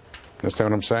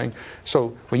 Understand what I'm saying? So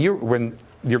when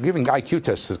you're giving IQ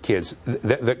tests to kids,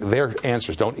 their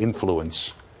answers don't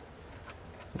influence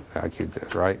IQ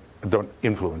tests, right? Don't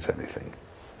influence anything.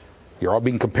 You're all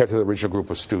being compared to the original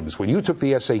group of students. When you took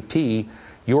the SAT,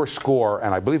 your score,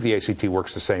 and I believe the ACT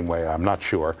works the same way, I'm not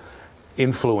sure,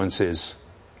 influences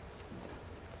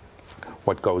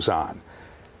what goes on.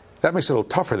 That makes it a little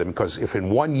tougher then, because if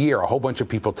in 1 year a whole bunch of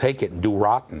people take it and do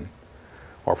rotten,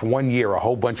 or if 1 year a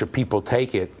whole bunch of people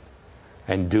take it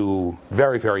and do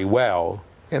very, very well,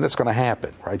 and that's going to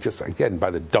happen, right? Just again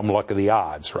by the dumb luck of the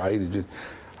odds, right?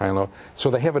 I don't know.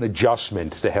 So they have an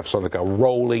adjustment. They have sort of like a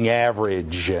rolling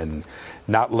average, and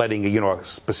not letting a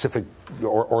specific,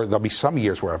 or there'll be some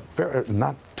years where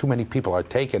not too many people are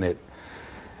taking it,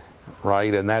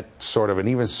 right? And that sort of, and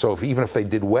even so, even if they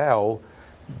did well,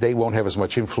 they won't have as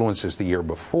much influence as the year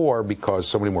before because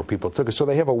so many more people took it. So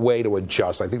they have a way to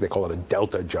adjust. I think they call it a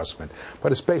delta adjustment,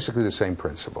 but it's basically the same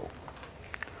principle.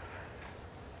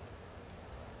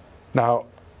 Now,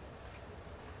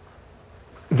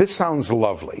 this sounds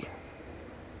lovely,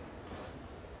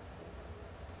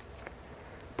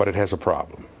 but it has a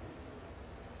problem.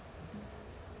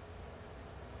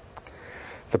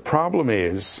 The problem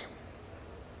is,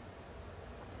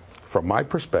 from my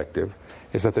perspective,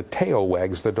 is that the tail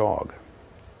wags the dog.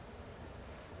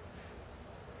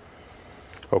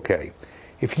 Okay,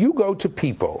 if you go to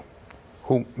people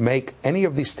who make any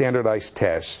of these standardized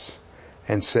tests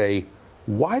and say,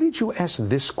 why did you ask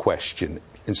this question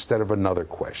instead of another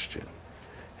question?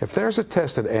 If there's a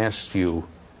test that asks you,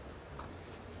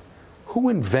 who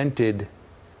invented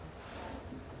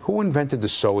the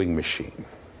sewing machine?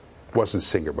 It wasn't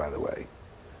Singer, by the way.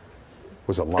 It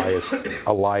was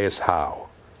Elias Howe.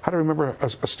 How do I remember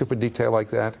a stupid detail like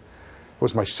that? It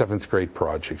was my 7th grade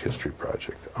project, history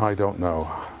project. I don't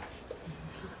know.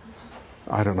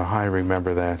 I don't know how I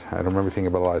remember that. I don't remember anything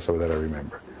about Elias Howe that I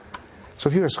remember. So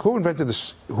if you ask, who invented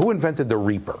the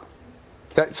reaper?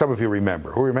 That some of you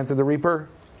remember. Who invented the reaper?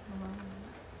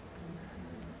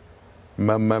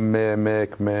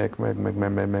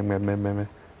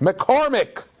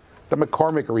 McCormick, the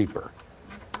McCormick reaper.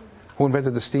 Who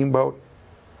invented the steamboat?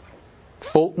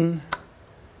 Fulton.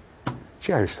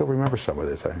 Gee, I still remember some of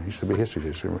this. I used to be a history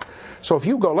teacher. So if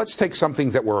you go, let's take some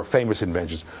things that were famous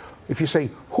inventions. If you say,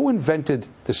 who invented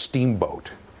the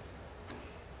steamboat?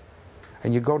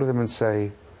 And you go to them and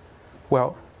say,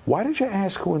 well, why did you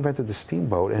ask who invented the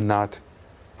steamboat and not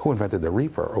who invented the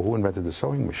reaper or who invented the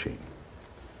sewing machine?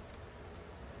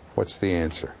 What's the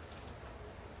answer?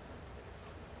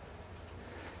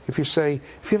 If you say,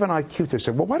 if you have an IQ test,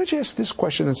 say, well, why did you ask this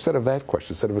question instead of that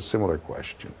question, instead of a similar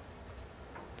question?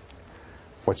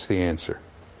 What's the answer?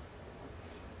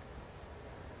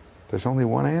 There's only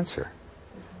one answer.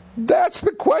 That's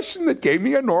the question that gave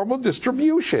me a normal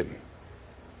distribution.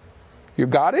 You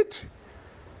got it?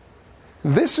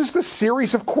 This is the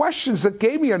series of questions that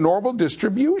gave me a normal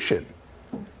distribution.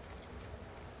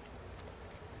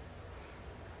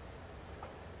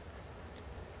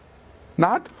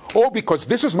 Not, oh, because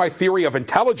this is my theory of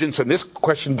intelligence and this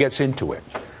question gets into it.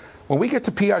 When we get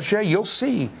to Piaget, you'll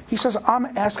see, he says, I'm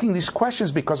asking these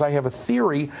questions because I have a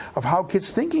theory of how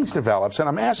kids' thinking develops, and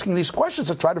I'm asking these questions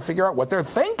to try to figure out what they're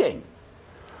thinking.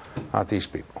 Not these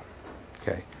people.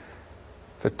 Okay.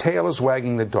 The tail is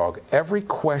wagging the dog. Every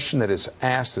question that is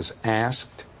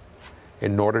asked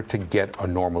in order to get a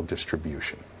normal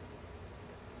distribution.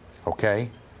 Okay?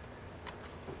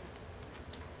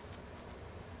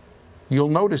 You'll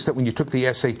notice that when you took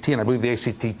the SAT, and I believe the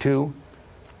ACT too,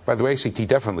 by the way, ACT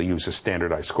definitely uses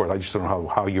standardized scores. I just don't know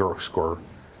how your score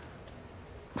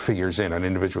figures in, an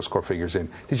individual score figures in.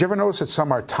 Did you ever notice that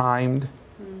some are timed?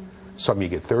 Some you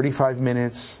get 35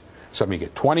 minutes, some you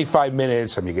get 25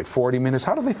 minutes, some you get 40 minutes.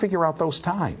 How do they figure out those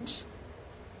times?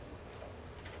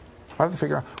 How do they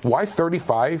figure out? Why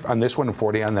 35 on this one and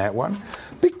 40 on that one?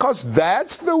 Because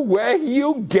that's the way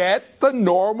you get the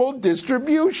normal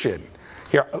distribution.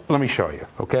 Here, let me show you,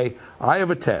 okay? I have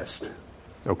a test,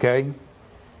 okay?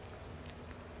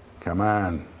 Come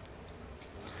on.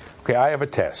 Okay, I have a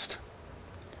test.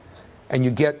 And you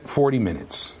get 40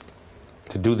 minutes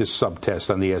to do this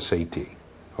subtest on the SAT,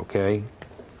 okay?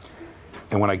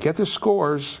 And when I get the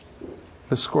scores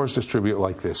distribute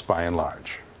like this, by and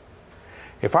large.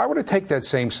 If I were to take that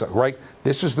same, right,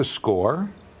 this is the score,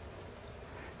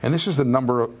 and this is the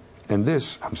number of, and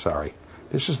this, I'm sorry,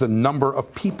 this is the number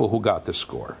of people who got the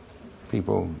score.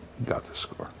 People who got the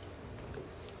score.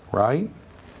 Right?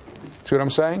 See what I'm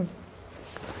saying?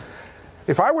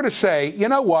 If I were to say, you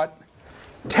know what,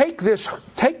 take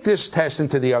this test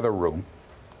into the other room,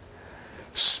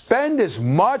 spend as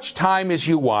much time as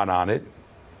you want on it,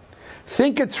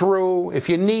 think it through. If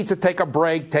you need to take a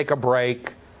break, take a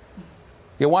break.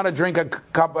 You want to drink a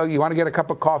cup, you want to get a cup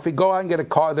of coffee, go out and get a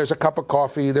coffee. There's a cup of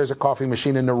coffee, there's a coffee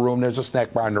machine in the room, there's a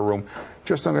snack bar in the room.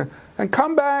 And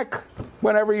come back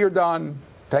whenever you're done.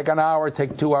 Take an hour,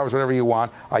 take 2 hours, whatever you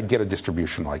want. I'd get a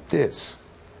distribution like this.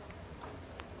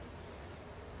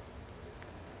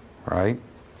 Right?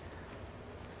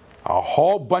 A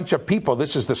whole bunch of people,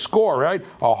 this is the score, right?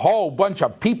 A whole bunch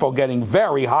of people getting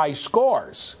very high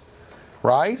scores.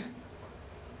 Right?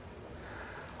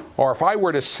 Or if I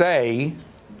were to say,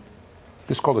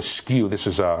 this is called a skew. This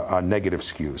is a negative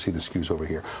skew. See the skews over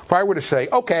here. If I were to say,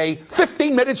 okay,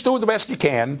 15 minutes, do the best you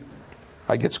can,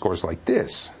 I get scores like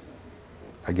this.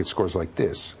 I get scores like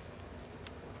this.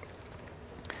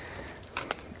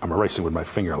 I'm erasing with my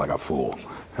finger like a fool.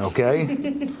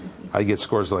 Okay? I get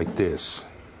scores like this.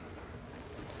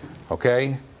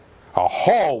 Okay? A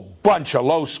whole bunch of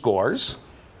low scores,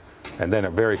 and then a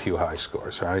very few high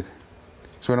scores, right?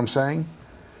 See what I'm saying?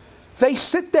 They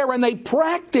sit there and they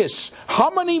practice. How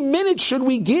many minutes should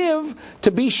we give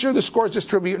to be sure the scores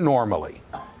distribute normally?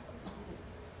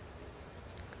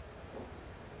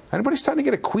 Anybody starting to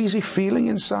get a queasy feeling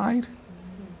inside?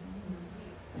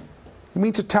 You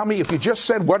mean to tell me if you just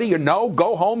said, what do you know,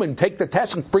 go home and take the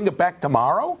test and bring it back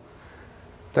tomorrow,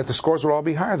 that the scores would all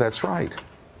be higher? That's right.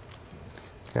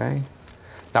 Okay?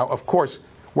 Now, of course,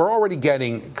 we're already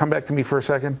getting, come back to me for a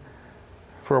second,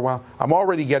 for a while. I'm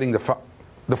already getting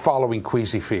the following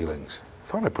queasy feelings.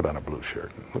 thought I put on a blue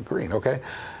shirt. Look green, okay?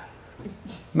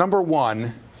 Number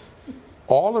one,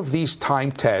 all of these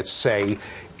time tests say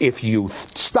if you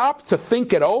stop to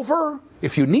think it over,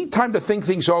 if you need time to think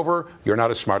things over, you're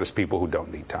not as smart as people who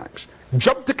don't need times.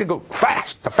 Jump to go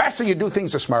fast. The faster you do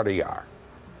things, the smarter you are.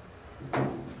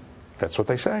 That's what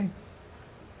they say.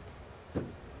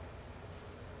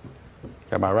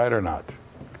 Am I right or not?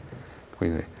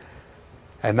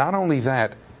 And not only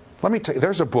that, let me tell you,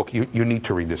 there's a book, you need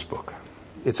to read this book.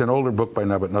 It's an older book by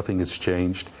now, but nothing has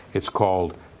changed. It's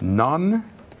called None.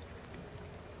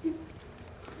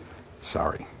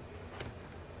 Sorry.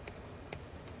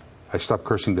 I stopped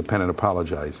cursing the pen and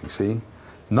apologizing, see?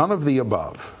 None of the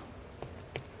Above.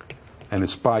 And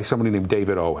it's by somebody named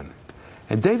David Owen.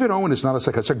 And David Owen is not a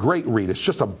psychologist. It's a great read. It's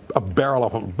just a barrel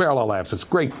of laughs. It's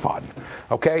great fun.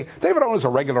 Okay? David Owen is a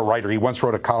regular writer. He once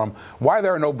wrote a column, Why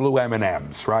There Are No Blue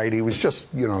M&Ms, right? He was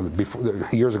just, before,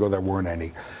 years ago there weren't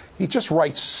any. He just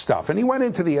writes stuff. And he went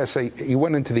into the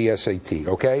SAT,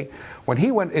 okay? When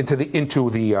he went into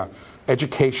the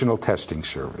Educational Testing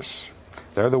Service,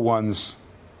 they're the ones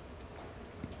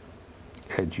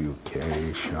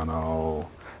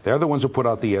educational. They're the ones who put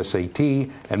out the SAT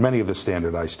and many of the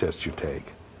standardized tests you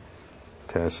take.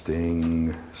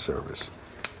 Testing Service.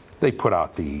 They put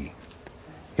out the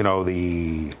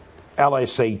LSAT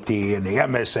and the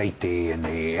MSAT and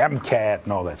the MCAT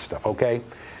and all that stuff, okay?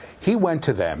 He went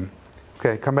to them,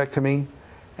 okay, come back to me,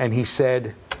 and he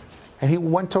said, and he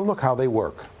went to look how they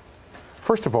work.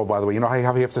 First of all, by the way, you know how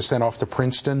you have to send off to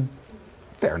Princeton?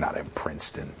 They're not in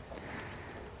Princeton.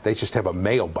 They just have a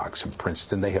mailbox in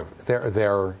Princeton. They have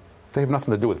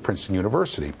nothing to do with Princeton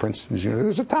University.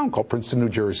 There's a town called Princeton, New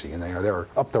Jersey, and they're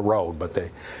up the road, but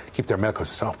they keep their mail because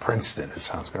it's Princeton. It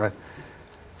sounds good, right?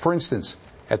 For instance,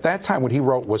 at that time, what he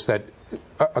wrote was that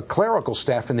a clerical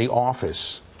staff in the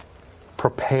office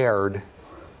prepared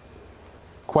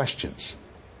questions,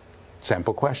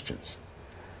 sample questions,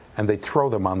 and they throw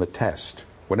them on the test.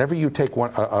 Whenever you take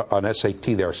an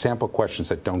SAT, there are sample questions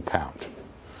that don't count.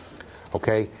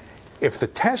 Okay? If the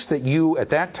test that you, at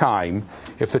that time,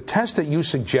 if the test that you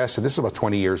suggested, this is about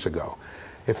 20 years ago,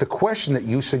 if the question that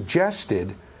you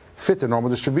suggested fit the normal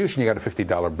distribution, you got a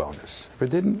 $50 bonus. If it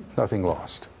didn't, nothing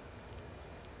lost.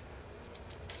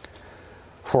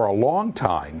 For a long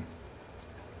time,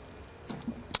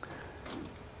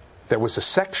 there was a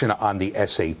section on the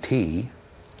SAT,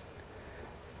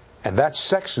 and that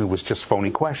section was just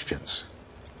phony questions,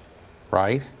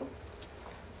 right?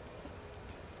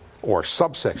 Or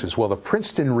subsections. Well, the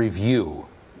Princeton Review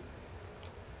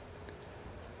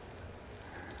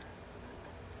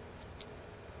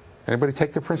anybody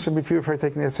take the Princeton Review before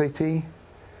taking the SAT?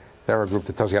 They're a group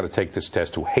that tells you how to take this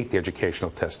test who hate the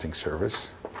Educational Testing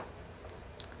Service.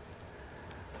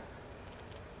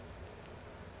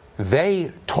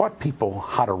 They taught people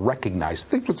how to recognize.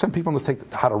 They put some people to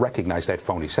how to recognize that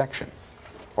phony section,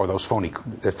 or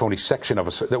that phony section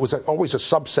of there was always a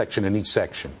subsection in each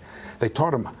section. They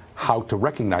taught them how to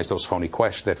recognize those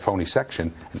that phony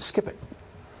section and skip it.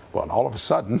 Well, and all of a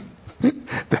sudden,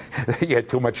 you had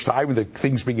too much time and the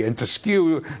things began to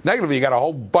skew negatively. You got a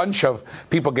whole bunch of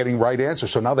people getting right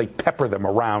answers, so now they pepper them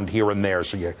around here and there,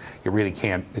 so you really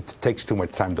can't, it takes too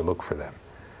much time to look for them.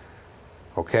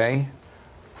 Okay?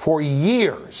 For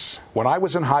years, when I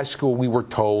was in high school, we were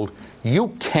told,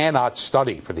 you cannot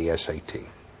study for the SAT.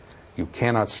 You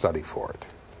cannot study for it.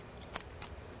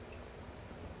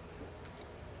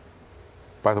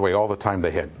 By the way, all the time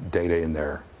they had data in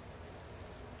their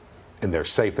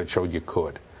safe that showed you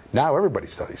could. Now everybody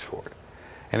studies for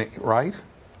it. Right?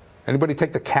 Anybody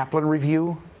take the Kaplan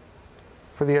review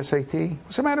for the SAT?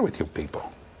 What's the matter with you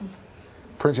people?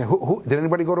 For instance, did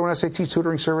anybody go to an SAT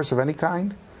tutoring service of any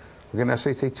kind? You get an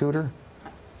SAT tutor?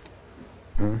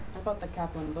 I bought the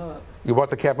Kaplan book. You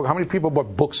bought the Kaplan? How many people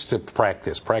bought books to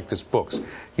practice books?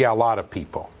 Yeah, a lot of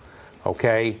people.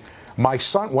 Okay? My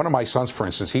son, one of my sons, for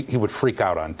instance, he would freak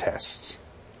out on tests.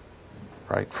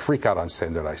 Right? Freak out on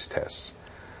standardized tests.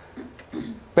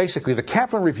 Basically, the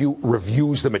Kaplan Review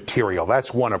reviews the material.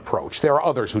 That's one approach. There are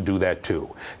others who do that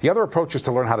too. The other approach is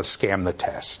to learn how to scam the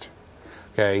test.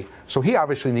 Okay? So he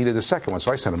obviously needed the second one,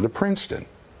 so I sent him to Princeton.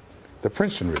 The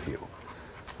Princeton Review.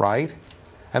 Right?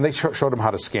 And they showed him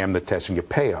how to scam the test, and you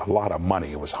pay a lot of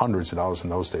money. It was hundreds of dollars in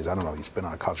those days. I don't know. He's been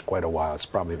on college quite a while.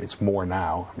 It's more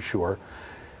now, I'm sure.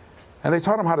 And they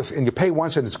taught him how to, and you pay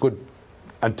once and it's good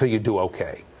until you do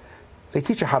okay. They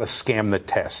teach you how to scam the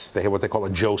test. They have what they call a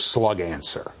Joe Slug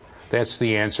answer. That's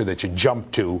the answer that you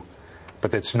jump to,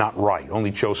 but that's not right.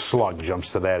 Only Joe Slug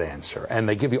jumps to that answer. And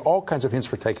they give you all kinds of hints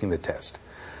for taking the test.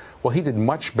 Well, he did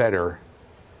much better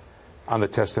on the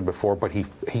test than before, but he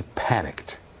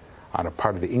panicked. on a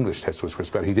part of the English test which was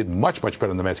better. He did much, much better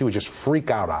than the math. He would just freak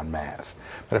out on math.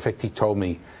 Matter of fact, he told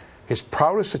me his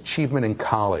proudest achievement in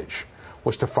college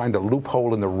was to find a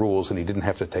loophole in the rules and he didn't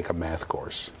have to take a math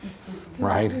course,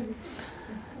 right?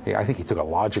 Yeah, I think he took a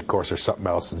logic course or something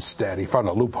else instead. He found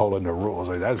a loophole in the rules.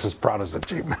 That's his proudest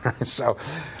achievement.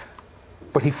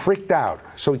 But he freaked out.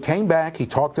 So he came back, he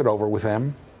talked it over with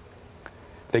them.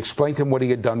 They explained to him what he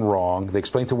had done wrong. They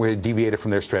explained to him where he had deviated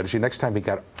from their strategy. Next time he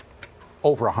got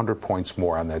over 100 points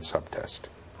more on that subtest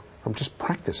from just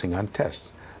practicing on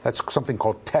tests. That's something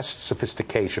called test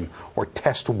sophistication or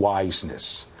test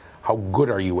wiseness. How good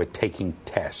are you at taking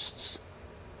tests?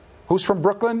 Who's from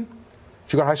Brooklyn?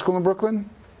 Did you go to high school in Brooklyn?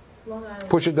 Long Island.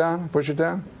 Push it down, push it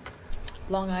down.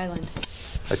 Long Island.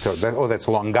 Oh, that's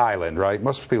Long Island, right?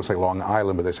 Most people say Long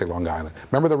Island, but they say Long Island.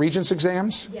 Remember the Regents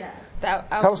exams? Yes.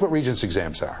 Tell us what Regents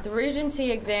exams are. The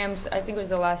Regency exams, I think it was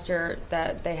the last year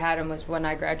that they had them was when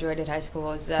I graduated high school.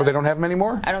 Was, Oh, they don't have them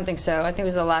anymore? I don't think so. I think it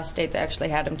was the last state that actually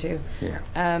had them too.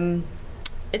 Yeah.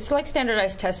 It's like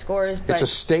standardized test scores, but It's a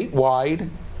statewide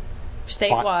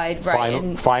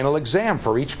statewide, final exam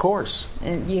for each course.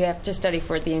 And you have to study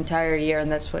for it the entire year,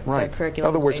 and that's what Right. the In curriculum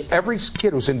other is words, based on. every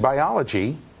kid who's in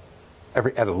biology,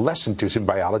 every adolescent who's in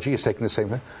biology is taking the same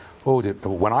thing.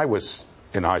 When I was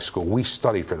in high school, we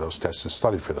studied for those tests and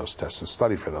studied for those tests and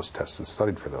studied for those tests and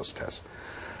studied for those tests.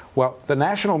 Well, the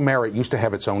National Merit used to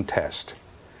have its own test.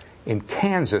 In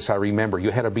Kansas, I remember,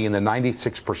 you had to be in the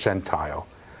 96th percentile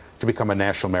to become a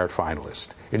National Merit finalist.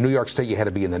 In New York State, you had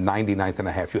to be in the 99th and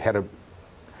a half. You had to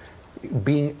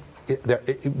being in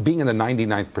the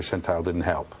 99th percentile didn't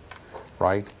help,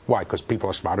 right? Why? Because people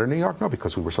are smarter in New York? No,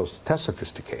 because we were so test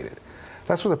sophisticated.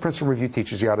 That's what the Princeton Review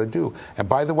teaches you how to do. And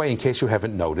by the way, in case you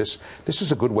haven't noticed, this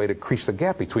is a good way to increase the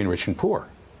gap between rich and poor,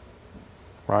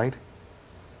 right?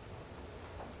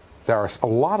 There are a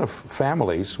lot of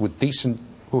families with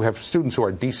who have students who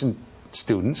are decent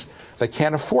students that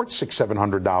can't afford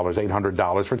 $600, $700,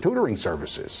 $800 for tutoring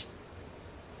services.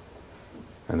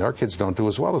 And their kids don't do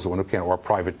as well as the one who can, or a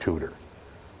private tutor.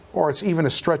 Or it's even a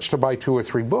stretch to buy 2 or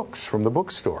 3 books from the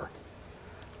bookstore.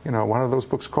 You know, one of those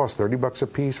books costs $30 a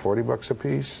piece, $40 a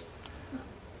piece.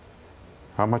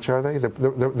 How much are they,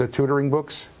 the tutoring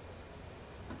books?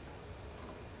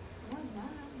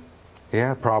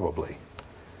 Yeah, probably.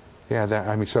 Yeah,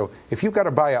 I mean, so if you've got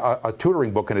to buy a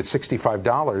tutoring book and it's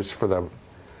 $65 for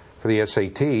the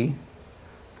SAT,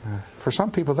 for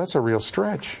some people that's a real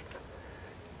stretch.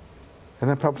 And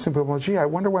then some people go, gee, I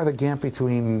wonder why the gap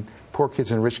between poor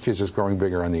kids and rich kids is growing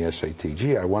bigger on the SAT.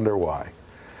 Gee, I wonder why.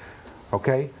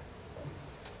 Okay?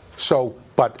 So,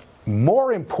 but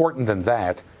more important than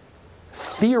that,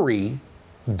 theory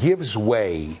gives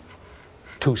way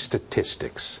to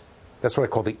statistics. That's what I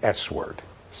call the S word,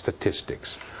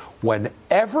 statistics.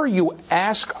 Whenever you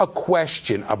ask a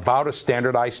question about a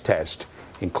standardized test,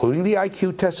 including the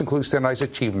IQ test, including standardized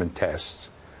achievement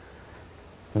tests,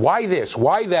 why this?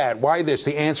 Why that? Why this?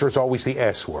 The answer is always the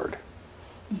S word.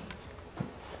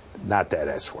 Not that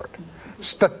S word.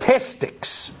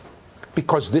 Statistics.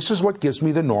 Because this is what gives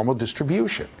me the normal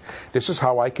distribution. This is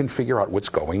how I can figure out what's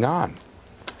going on.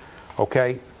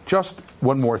 Okay? Just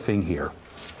one more thing here.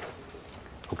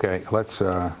 Okay, let's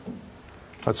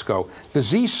go. The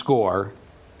z-score,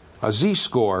 a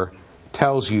z-score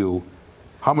tells you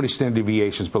how many standard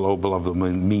deviations below the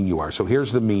mean you are. So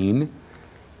here's the mean.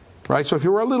 Right, so if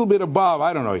you were a little bit above,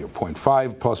 I don't know, you're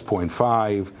 0.5 plus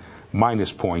 0.5,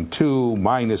 minus 0.2,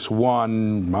 minus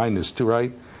 1, minus 2,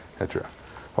 right? Etc.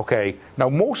 Okay, now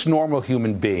most normal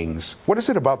human beings, what is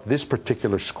it about this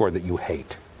particular score that you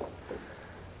hate?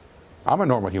 I'm a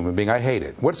normal human being, I hate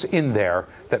it. What's in there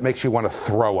that makes you want to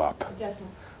throw up? A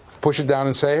decimal. Push it down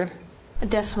and say it? A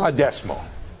decimal. A decimal.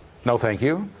 No, thank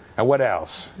you. And what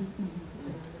else?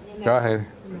 Go ahead.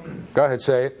 Go ahead,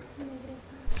 say it.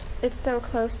 It's so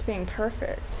close to being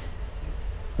perfect.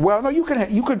 Well, no, you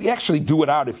could actually do it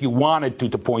out if you wanted to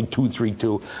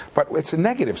 0.232, but it's a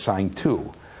negative sign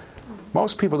too.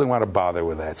 Most people didn't want to bother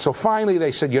with that. So finally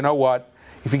they said, you know what?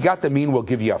 If you got the mean, we'll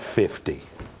give you a 50.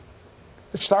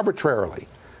 It's arbitrarily.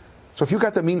 So if you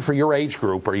got the mean for your age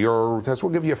group or your test,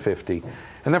 we'll give you a 50.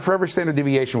 And then for every standard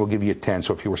deviation, we'll give you a 10.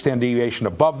 So if you were standard deviation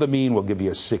above the mean, we'll give you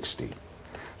a 60.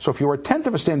 So if you were a tenth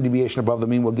of a standard deviation above the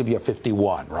mean, we'll give you a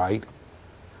 51, right?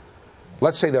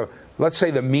 Let's say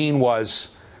the mean was,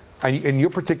 in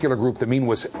your particular group, the mean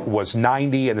was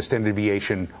 90 and the standard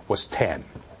deviation was 10.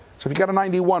 So if you got a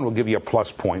 91, we'll give you a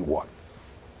plus 0.1.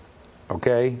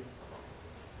 Okay?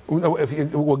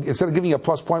 Instead of giving you a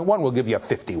plus 0.1, we'll give you a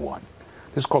 51.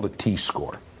 This is called a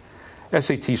t-score.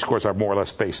 SAT scores are more or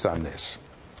less based on this.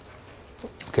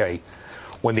 Okay?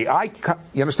 When the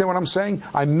you understand what I'm saying?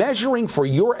 I'm measuring for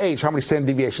your age how many standard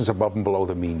deviations above and below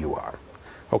the mean you are.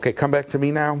 Okay, come back to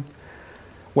me now.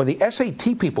 When the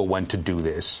SAT people went to do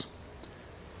this,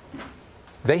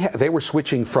 they were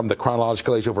switching from the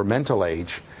chronological age over mental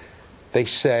age. They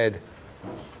said,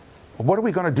 well, what are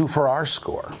we going to do for our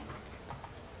score?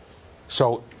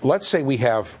 So let's say we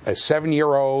have a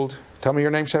 7-year-old. Tell me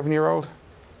your name, 7-year-old.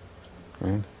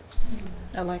 Right.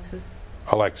 Alexis.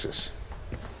 Alexis.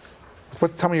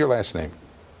 Tell me your last name.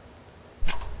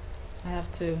 I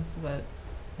have two, but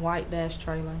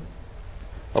White-Trailer.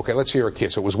 Okay, let's say you're a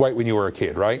kid. So it was White when you were a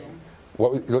kid, right?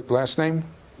 What was your last name?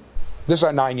 This is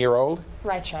our 9-year-old.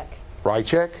 Rychek.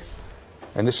 Rychek.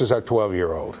 And this is our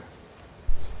 12-year-old.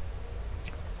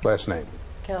 Last name?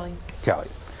 Kelly. Kelly.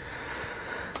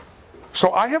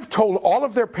 So I have told all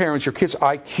of their parents your kid's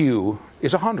IQ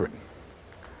is 100.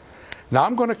 Now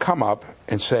I'm going to come up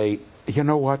and say, you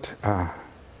know what? I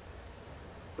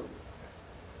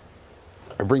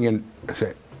bring in, I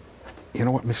say, you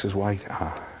know what, Mrs. White?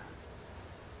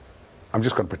 I'm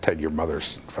just going to pretend your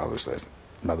mother's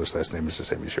last name is the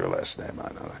same as your last name.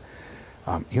 I know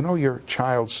that. You know your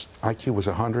child's IQ was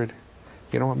 100?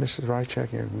 You know what, Mrs.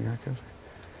 Rychek?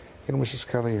 You know, Mrs.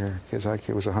 Kelly, your kid's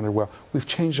IQ was 100. Well, we've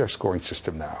changed our scoring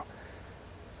system now.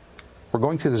 We're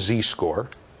going to the Z-score,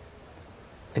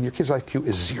 and your kid's IQ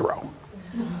is 0.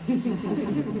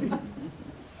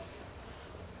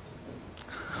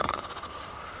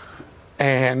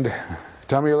 And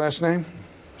tell me your last name?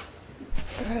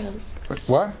 Burroughs.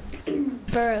 What?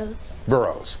 Burroughs.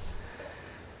 Burroughs.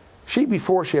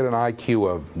 Before she had an IQ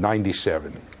of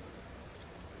 97. And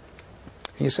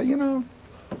you say, you know,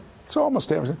 it's almost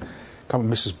there. Come on,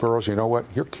 Mrs. Burroughs, you know what?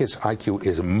 Your kid's IQ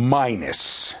is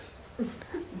minus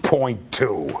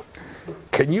 0.2.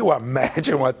 Can you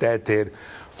imagine what that did?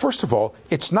 First of all,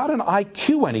 it's not an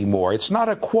IQ anymore. It's not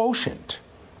a quotient.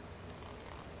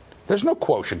 There's no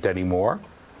quotient anymore.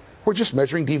 We're just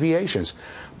measuring deviations.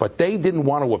 But they didn't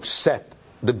want to upset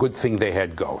the good thing they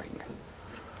had going.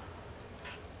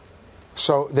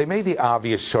 So they made the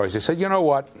obvious choice. They said, you know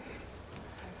what?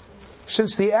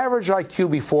 Since the average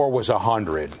IQ before was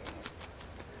 100,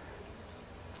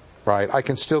 right, I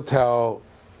can still tell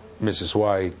Mrs.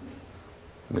 White,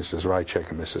 Mrs. Rychek,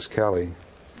 and Mrs. Kelly,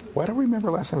 why do I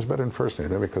remember last name was better than first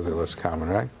name? Because they're less common,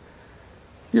 right?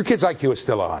 Your kid's IQ is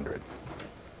still 100.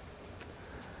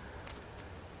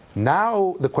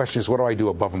 Now the question is, what do I do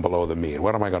above and below the mean?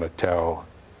 What am I going to tell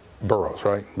Burroughs,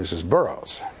 right? Mrs.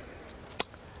 Burroughs.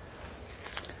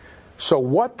 So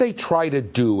what they try to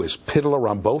do is piddle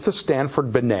around both the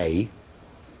Stanford Binet,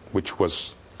 which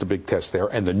was the big test there,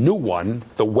 and the new one,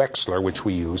 the Wechsler, which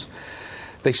we used.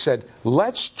 They said,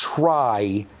 let's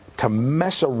try to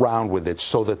mess around with it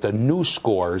so that the new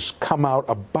scores come out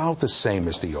about the same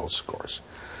as the old scores.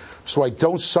 So I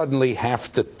don't suddenly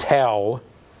have to tell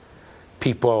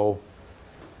people,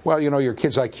 well, you know, your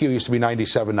kid's IQ used to be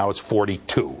 97, now it's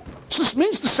 42. So this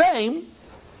means the same.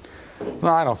 No,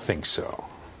 I don't think so.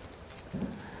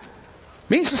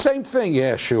 Means the same thing?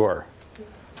 Yeah, sure.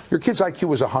 Your kid's IQ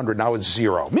was 100, now it's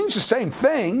 0. Means the same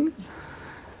thing.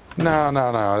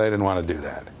 No, they didn't want to do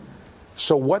that.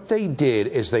 So what they did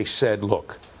is they said,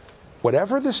 look,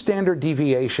 whatever the standard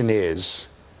deviation is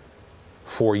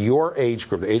for your age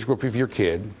group, the age group of your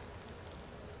kid,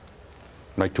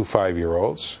 my 2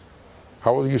 5-year-olds,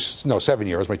 how old are you? No,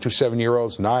 7-year-olds, my 2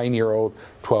 7-year-olds, 9-year-old,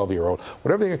 12-year-old,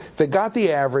 whatever if they got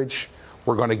the average,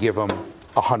 we're going to give them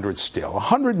 100 still.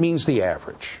 100 means the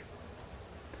average.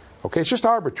 Okay, it's just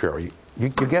arbitrary. You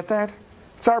get that?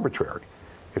 It's arbitrary.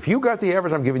 If you got the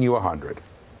average, I'm giving you 100,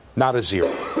 not a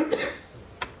 0.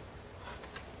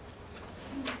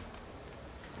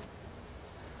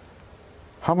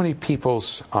 How many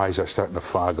people's eyes are starting to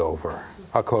fog over?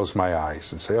 I'll close my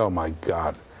eyes and say, oh my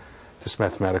God, this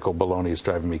mathematical baloney is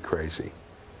driving me crazy.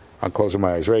 I'm closing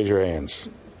my eyes. Raise your hands.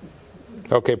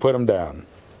 Okay, put them down.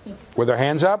 With their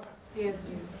hands up? Yes.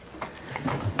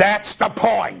 That's the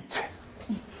point.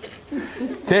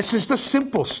 This is the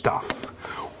simple stuff.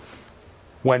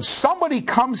 When somebody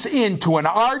comes into an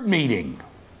ARD meeting,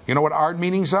 you know what ARD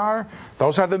meetings are?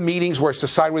 Those are the meetings where it's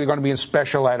decided whether you're going to be in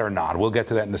special ed or not. We'll get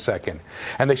to that in a second.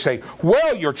 And they say,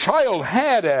 well, your child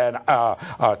had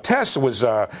a test that was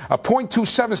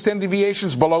 0.27 standard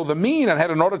deviations below the mean and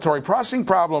had an auditory processing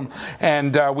problem,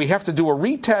 and we have to do a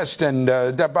retest,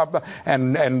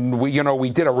 and we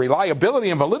did a reliability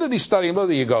and validity study. And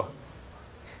there you go.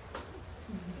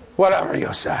 Whatever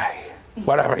you say.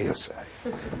 Whatever you say.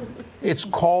 It's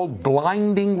called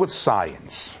blinding with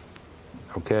science.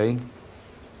 Okay?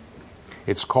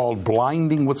 It's called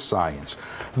blinding with science.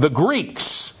 The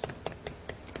Greeks,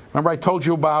 remember I told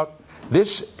you about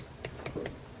this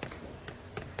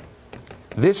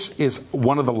This is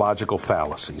one of the logical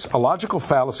fallacies. A logical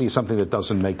fallacy is something that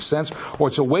doesn't make sense, or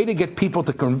it's a way to get people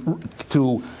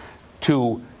to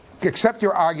accept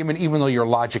your argument even though your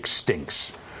logic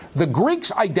stinks. The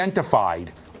Greeks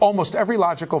identified almost every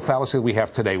logical fallacy that we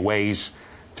have today, ways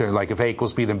to, like, if A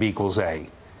equals B, then B equals A.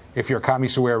 If you're a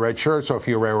communist, you wear a red shirt, so if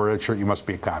you wear a red shirt, you must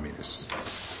be a communist.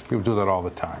 People do that all the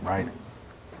time, right?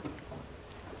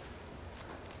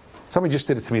 Somebody just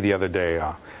did it to me the other day.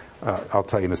 I'll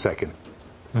tell you in a second.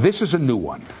 This is a new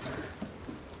one.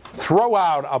 Throw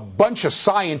out a bunch of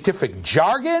scientific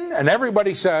jargon, and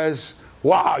everybody says,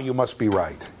 wow, you must be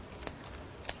right.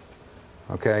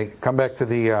 Okay, come back to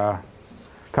me.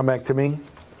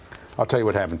 I'll tell you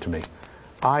what happened to me.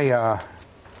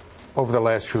 Over the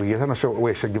last few years, I'm not sure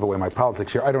where I should give away my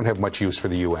politics here. I don't have much use for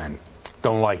the UN.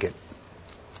 Don't like it.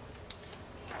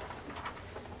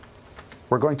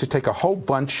 We're going to take a whole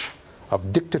bunch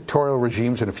of dictatorial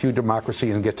regimes and a few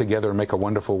democracies and get together and make a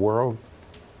wonderful world?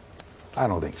 I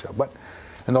don't think so. But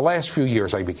in the last few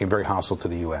years, I became very hostile to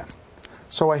the UN.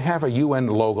 So I have a UN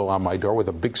logo on my door with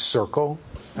a big circle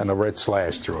and a red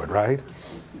slash through it, right?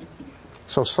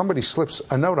 So somebody slips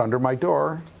a note under my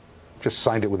door, just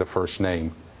signed it with a first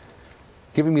name,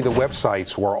 giving me the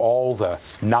websites where all the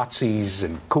Nazis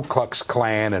and Ku Klux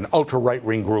Klan and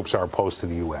ultra-right-wing groups are opposed to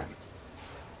the UN.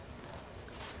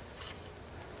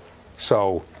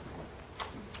 So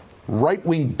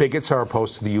right-wing bigots are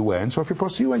opposed to the UN. So if you're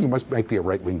opposed to the UN, you must be a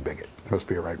right-wing bigot. You must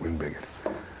be a right-wing bigot.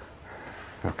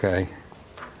 Okay?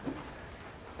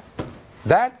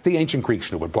 That the ancient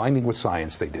Greeks knew, but blinding with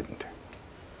science, they didn't.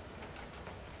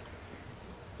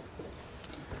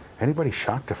 Anybody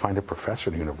shocked to find a professor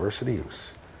at a university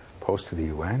who's opposed to the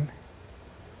UN?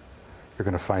 You're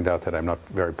going to find out that I'm not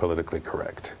very politically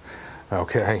correct.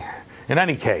 Okay? In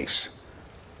any case,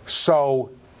 so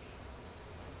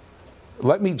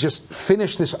let me just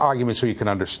finish this argument so you can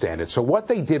understand it. So what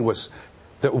they did was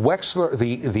that Wechsler,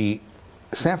 the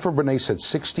Stanford Bernays said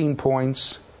 16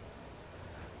 points.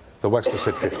 The Wechsler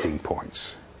said 15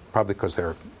 points. Probably because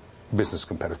they're business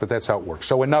competitors, but that's how it works.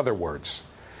 So in other words,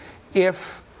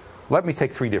 let me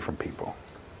take three different people.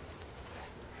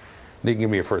 You can give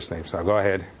me your first names now. Go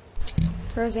ahead.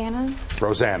 Rosanna.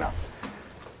 Rosanna.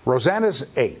 Rosanna's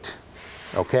 8.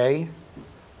 Okay?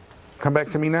 Come back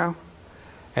to me now.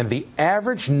 And the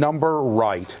average number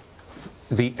right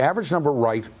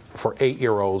for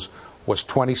 8-year-olds was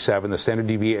 27. The standard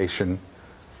deviation,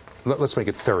 let's make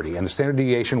it 30. And the standard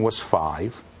deviation was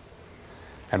 5.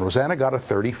 And Rosanna got a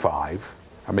 35.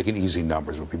 I'm making easy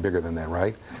numbers. It would be bigger than that,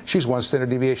 right? She's 1 standard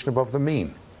deviation above the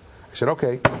mean. I said,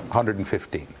 okay,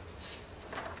 115.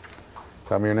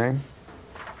 Tell me your name.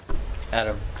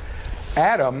 Adam.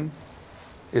 Adam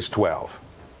is 12.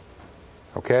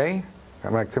 Okay?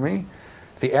 Come back to me.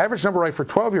 The average number right for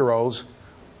 12-year-olds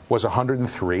was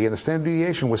 103, and the standard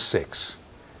deviation was 6.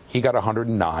 He got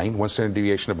 109, 1 standard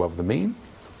deviation above the mean,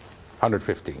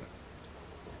 115.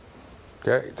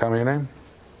 Okay, tell me your name.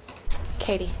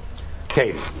 Katie.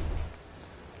 Katie.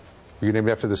 Were you named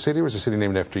after the city, or was the city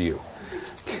named after you?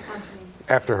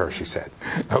 After her, she said.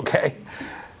 Okay.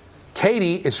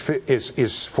 Katie is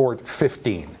for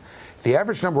 15. The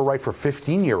average number right for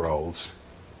 15-year-olds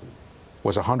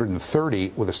was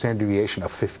 130 with a standard deviation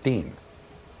of 15.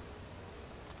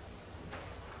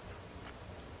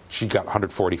 She got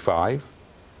 145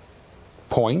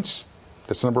 points.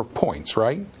 That's the number of points,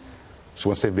 right? So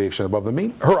 1 standard deviation above the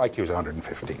mean. Her IQ is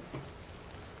 115.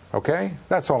 Okay?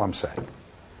 That's all I'm saying.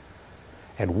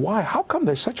 And why? How come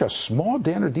there's such a small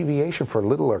standard deviation for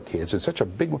littler kids and such a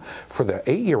big one for the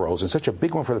 8-year-olds and such a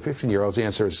big one for the 15-year-olds? The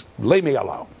answer is, leave me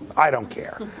alone. I don't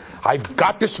care. I've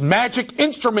got this magic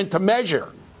instrument to measure.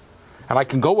 And I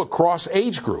can go across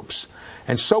age groups.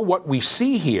 And so what we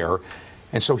see here,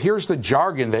 and so here's the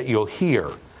jargon that you'll hear.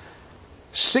 A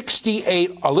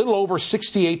little over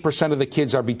 68% of the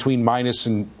kids are between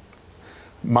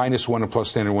 -1 and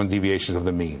plus standard 1 deviations of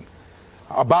the mean.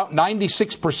 About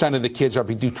 96% of the kids are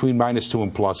between -2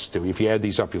 and +2. If you add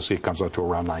these up, you'll see it comes out to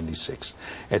around 96,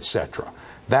 etc.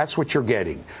 That's what you're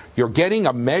getting. You're getting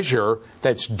a measure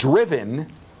that's driven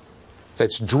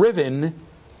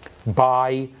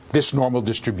by this normal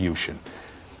distribution.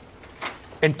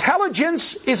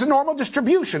 Intelligence is a normal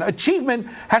distribution. Achievement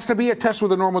has to be a test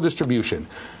with a normal distribution.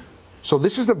 So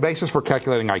this is the basis for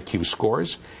calculating IQ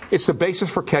scores. It's the basis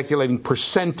for calculating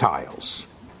percentiles.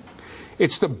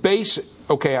 It's the base.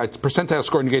 Okay, a percentile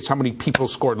score indicates how many people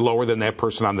scored lower than that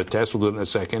person on the test. We'll do it in a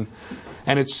second.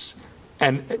 And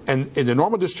the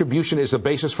normal distribution is the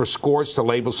basis for scores to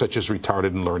labels such as retarded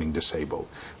and learning disabled.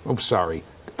 Oops, sorry.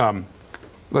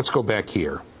 Let's go back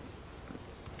here.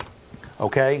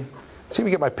 Okay? See if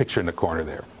we get my picture in the corner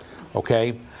there.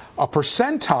 Okay? A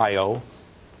percentile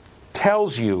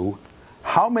tells you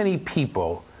how many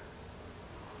people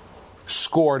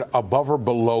scored above or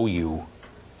below you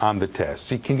on the test.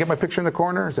 See, can you get my picture in the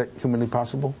corner? Is that humanly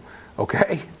possible?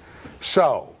 Okay?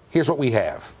 So, here's what we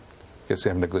have. Guess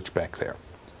I'm having a glitch back there.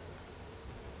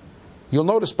 You'll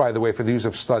notice, by the way, for those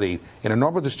who've studied, in a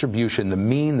normal distribution, the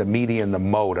mean, the median, the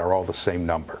mode are all the same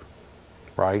number,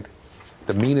 right?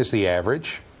 The mean is the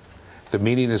average, the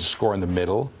median is the score in the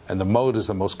middle, and the mode is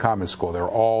the most common score. They're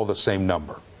all the same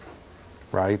number,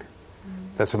 right?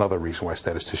 That's another reason why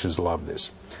statisticians love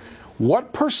this.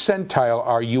 What percentile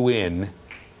are you in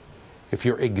if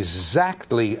you're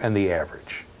exactly in the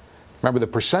average? Remember,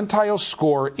 the percentile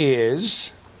score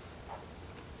is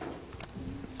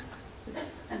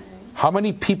how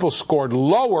many people scored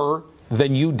lower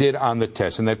than you did on the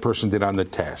test, and that person did on the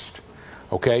test.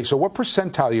 Okay, so what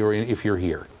percentile you're in if you're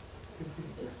here?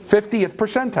 50th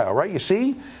percentile, right? You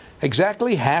see?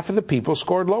 Exactly half of the people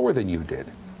scored lower than you did.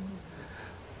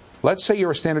 Let's say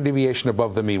you're a standard deviation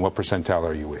above the mean. What percentile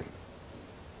are you in?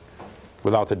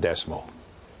 Without the decimal.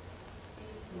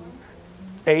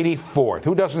 84th.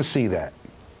 Who doesn't see that?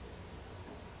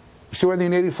 You see where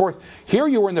they're in the 84th? Here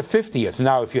you were in the 50th.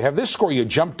 Now, if you have this score, you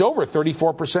jumped over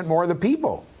 34% more of the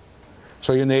people.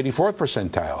 So you're in the 84th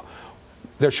percentile.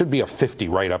 There should be a 50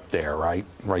 right up there, right?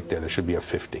 Right there, there should be a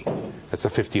 50. That's the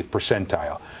 50th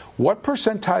percentile. What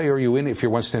percentile are you in if you're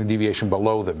one standard deviation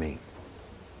below the mean?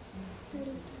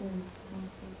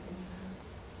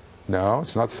 No,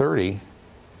 it's not 30.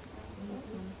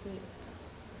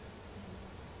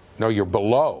 No, you're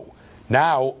below.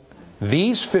 Now,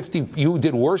 these 50, you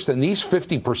did worse than these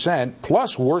 50%,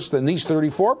 plus worse than these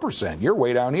 34%. You're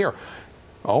way down here.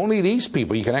 Only these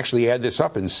people, you can actually add this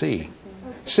up and see.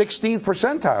 16th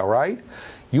percentile, right?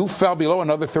 You fell below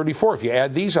another 34. If you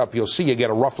add these up, you'll see you get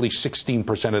a roughly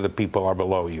 16% of the people are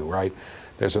below you, right?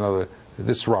 There's another,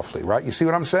 this roughly, right? You see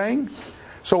what I'm saying?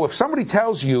 So if somebody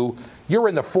tells you you're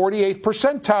in the 48th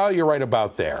percentile, you're right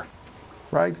about there,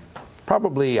 right?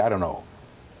 Probably, I don't know,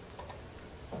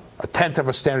 a tenth of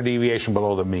a standard deviation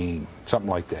below the mean, something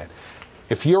like that.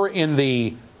 If you're in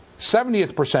the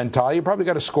 70th percentile, you probably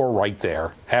got a score right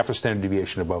there, half a standard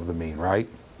deviation above the mean, right?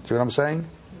 See what I'm saying?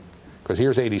 Because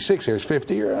here's 86, here's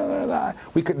 50. You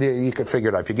could figure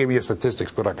it out. If you gave me the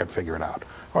statistics, but I could figure it out.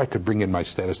 Or I could bring in my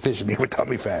statistician. He would tell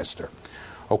me faster.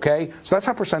 Okay? So that's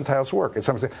how percentiles work.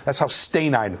 That's how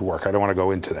Stanine would work. I don't want to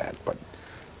go into that. But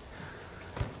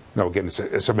no, again,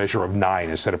 it's a measure of 9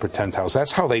 instead of percentiles.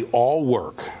 That's how they all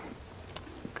work.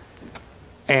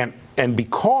 And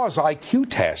because IQ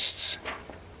tests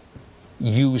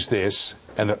use this,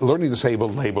 and the learning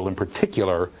disabled label in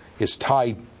particular is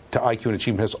tied to IQ and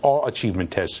achievement tests, all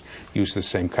achievement tests use the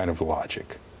same kind of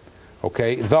logic.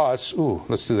 Okay? Thus, ooh,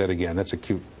 let's do that again. That's a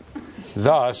cute.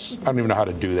 Thus, I don't even know how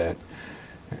to do that.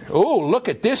 Oh, look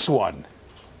at this one.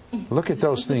 Look at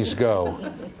those things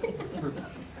go.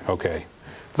 Okay.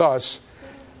 Thus,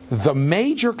 the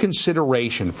major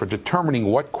consideration for determining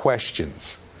what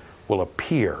questions will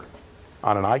appear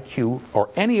on an IQ or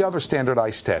any other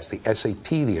standardized test, the SAT,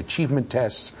 the achievement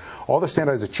tests, all the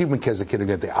standardized achievement tests, the kid will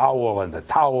get the OWL and the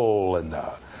TOWEL and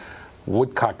the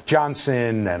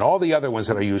Woodcock-Johnson and all the other ones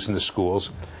that are used in the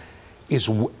schools, is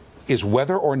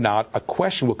whether or not a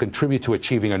question will contribute to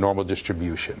achieving a normal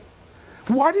distribution.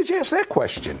 Why did you ask that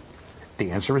question? The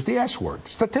answer is the S word,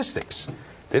 statistics.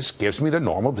 This gives me the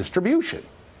normal distribution.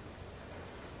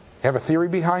 Have a theory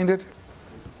behind it?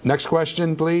 Next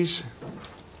question, please.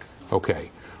 Okay.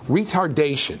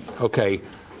 Retardation. Okay.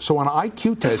 So on an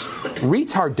IQ test,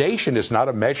 retardation is not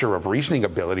a measure of reasoning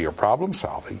ability or problem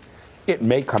solving. It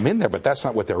may come in there, but that's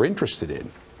not what they're interested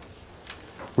in.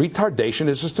 Retardation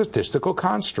is a statistical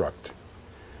construct.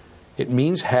 It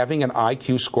means having an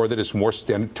IQ score that is more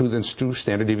than 2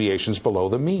 standard deviations below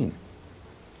the mean.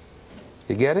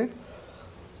 You get it?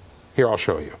 Here, I'll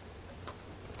show you.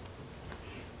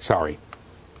 Sorry.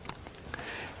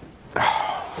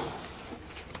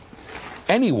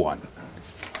 Anyone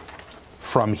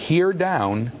from here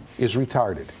down is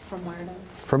retarded. From where down?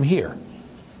 From here.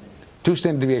 2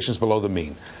 standard deviations below the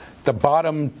mean. The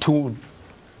bottom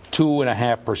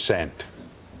 2.5%,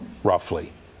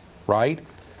 roughly. Right?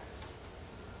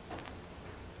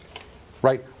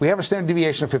 Right? We have a standard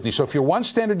deviation of 50. So if you're 1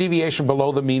 standard deviation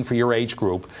below the mean for your age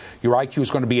group, your IQ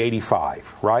is going to be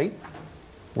 85, right?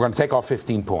 We're going to take off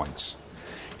 15 points.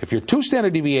 If you're 2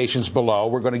 standard deviations below,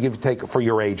 we're going to take for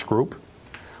your age group,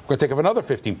 we're going to take off another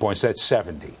 15 points. That's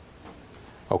 70.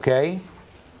 Okay?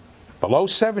 Below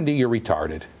 70, you're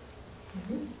retarded.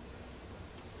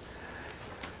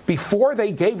 Before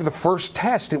they gave the first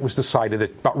test, it was decided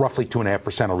that about roughly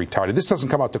 2.5% are retarded. This doesn't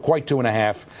come out to quite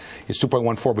 2.5. It's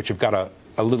 2.14, but you've got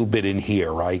a little bit in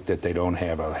here, right, that they don't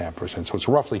have 0.5%. So it's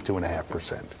roughly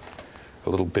 2.5%. A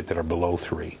little bit that are below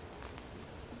 3.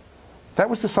 That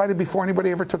was decided before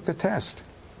anybody ever took the test.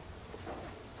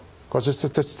 Because it's a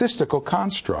statistical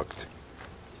construct.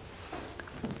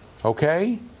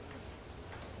 Okay?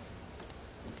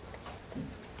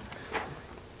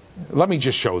 Let me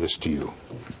just show this to you.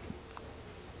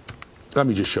 Let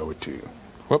me just show it to you.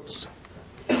 Whoops.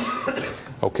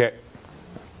 Okay.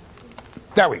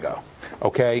 There we go.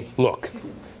 Okay, look.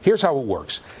 Here's how it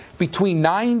works. Between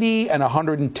 90 and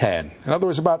 110, in other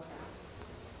words, about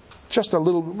just a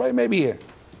little, maybe a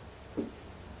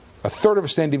third of a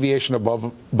standard deviation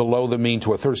below the mean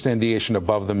to a third standard deviation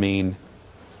above the mean,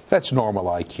 that's normal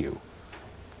IQ.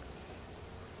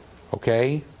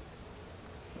 Okay?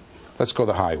 Let's go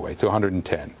the highway to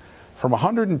 110. From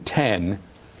 110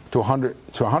 to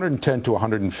 110 to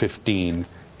 115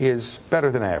 is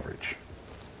better than average.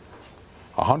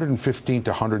 115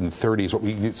 to 130 is what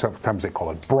we sometimes they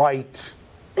call it bright.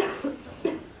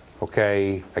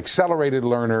 Okay, accelerated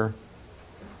learner.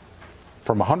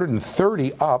 From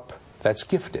 130 up, that's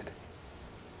gifted.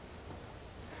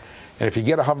 And if you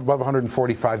get above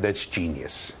 145, that's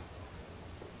genius.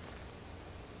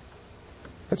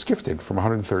 That's gifted from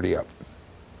 130 up.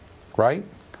 Right?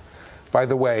 By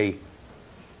the way,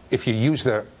 if you use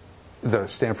the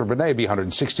Stanford Binet, it'd be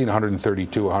 116,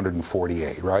 132,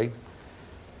 148, right?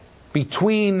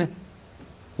 Between,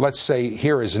 let's say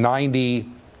here is 90,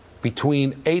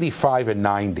 between 85 and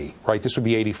 90, right? This would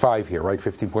be 85 here, right?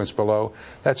 15 points below.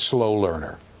 That's slow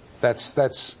learner.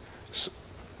 That's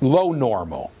low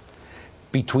normal.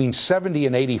 Between 70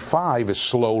 and 85 is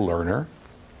slow learner,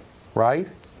 right?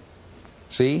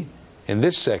 See? In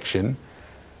this section,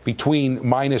 between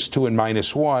 -2 and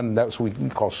 -1, that's what we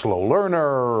can call slow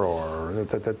learner, or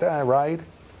right?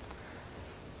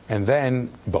 And then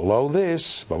below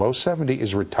this, below 70,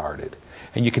 is retarded.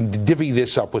 And you can divvy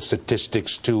this up with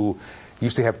statistics too. You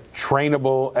used to have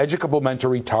trainable, educable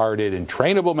mentally retarded, and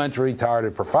trainable mentally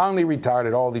retarded, profoundly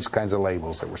retarded, all these kinds of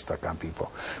labels that were stuck on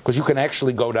people. Because you can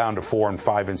actually go down to 4 and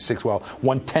 5 and 6, well,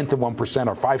 1/10 of 1%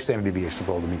 or 5 standard deviations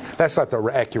below the mean. That's not the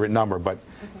accurate number, but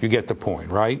you get the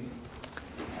point, right?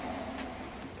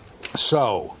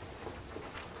 So,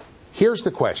 here's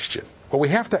the question. What we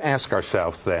have to ask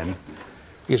ourselves then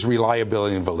is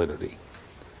reliability and validity.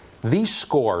 These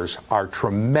scores are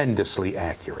tremendously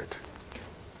accurate.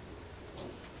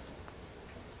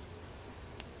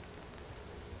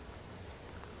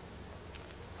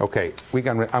 Okay,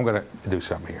 I'm going to do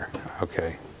something here.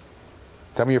 Okay.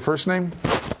 Tell me your first name.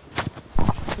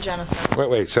 Jennifer.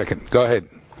 Wait a second. Go ahead.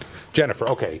 Jennifer,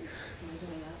 okay.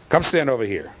 Come stand over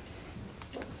here.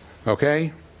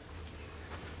 Okay?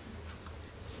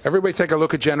 Everybody take a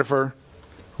look at Jennifer.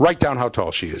 Write down how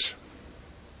tall she is.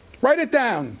 Write it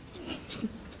down.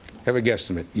 Have a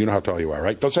guesstimate. You know how tall you are,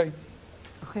 right? Don't say.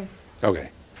 Okay. Okay.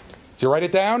 Did you write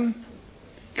it down?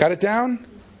 Got it down?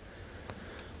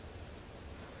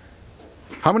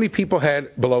 How many people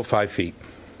had below 5 feet?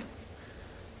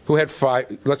 Who had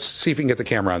 5? Let's see if we can get the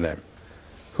camera on them.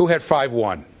 Who had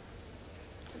 5'1"?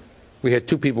 We had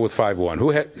 2 people with 5'1".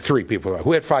 Who had 3 people?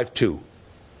 Who had 5'2"?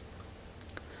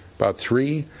 About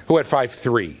 3. Who had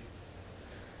 5'3"?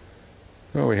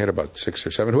 Oh, we had about 6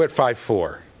 or 7. Who had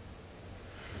 5'4"?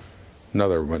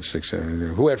 Another one, 6,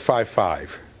 7. Who had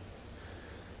 5'5"?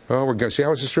 Oh, we're going to see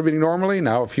how it's distributing normally.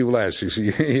 Now a few less. You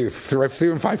see,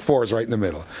 3 and 5'4" is right in the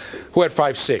middle. Who had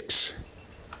 5'6"?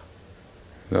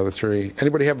 Another 3.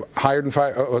 Anybody have higher than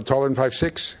taller than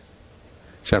 5'6"?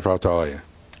 Jennifer, how tall are you?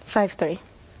 5'3".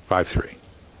 5'3".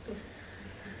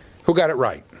 Who got it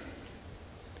right?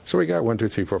 So we got 1, 2,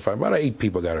 3, 4, 5. About 8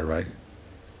 people got it right.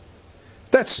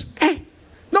 That's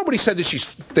nobody said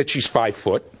that she's 5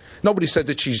 foot. Nobody said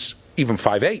that she's even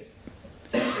 5'8".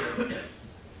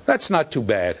 That's not too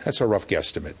bad. That's a rough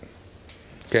guesstimate.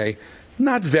 Okay,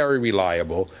 not very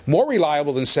reliable. More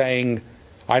reliable than saying,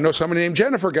 "I know somebody named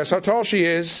Jennifer. Guess how tall she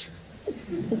is."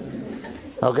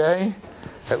 Okay,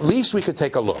 at least we could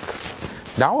take a look.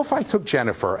 Now, if I took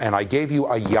Jennifer and I gave you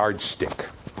a yardstick,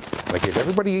 I gave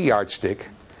everybody a yardstick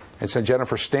and said,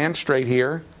 "Jennifer, stand straight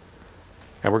here,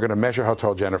 and we're going to measure how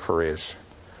tall Jennifer is,"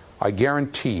 I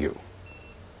guarantee you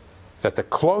that the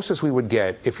closest we would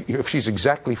get, if she's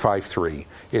exactly 5'3",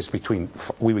 is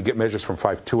we would get measures from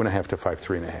 5'2.5" to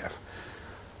 5'3.5".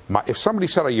 If somebody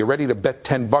said, "Are you ready to bet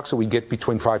 $10 that we get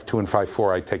between 5'2" and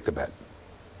 5'4", I'd take the bet.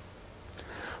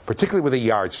 Particularly with a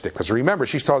yardstick, because remember,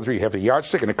 she's told you have the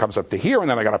yardstick and it comes up to here, and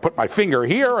then I got to put my finger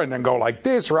here and then go like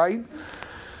this, right?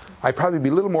 I'd probably be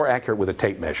a little more accurate with a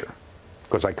tape measure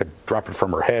because I could drop it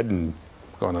from her head and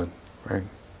go on, right?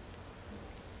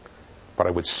 But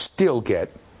I would still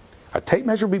get a tape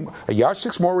measure would be a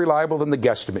yardstick's more reliable than the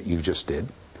guesstimate you just did.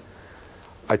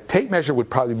 A tape measure would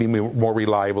probably be more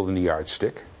reliable than the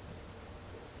yardstick.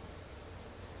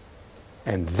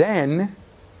 And then,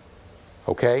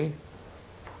 okay,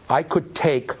 I could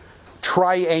take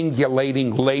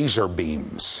triangulating laser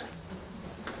beams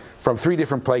from 3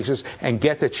 different places and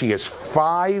get that she is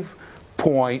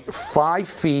 5.5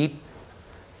 feet,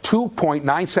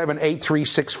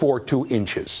 2.9783642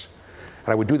 inches.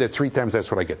 And I would do that 3 times,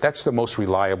 that's what I get. That's the most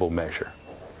reliable measure.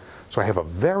 So I have a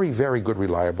very, very good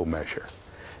reliable measure.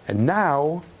 And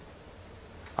now,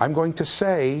 I'm going to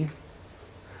say,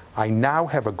 I now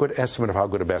have a good estimate of how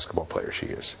good a basketball player she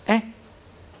is.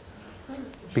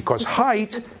 Because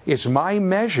height is my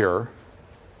measure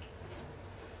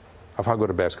of how good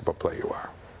a basketball player you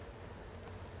are.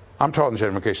 I'm tall and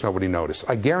gentlemen, in case nobody noticed.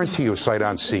 I guarantee you, sight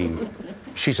unseen,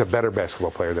 she's a better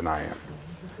basketball player than I am.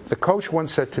 The coach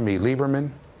once said to me, Lieberman,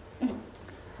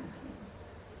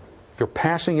 your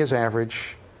passing is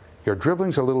average, your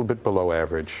dribbling's a little bit below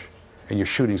average, and your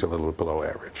shooting's a little bit below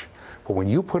average. But when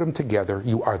you put them together,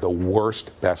 you are the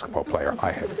worst basketball player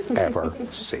I have ever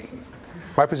seen.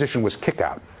 My position was kick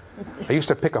out. I used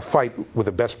to pick a fight with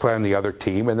the best player on the other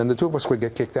team, and then the 2 of us would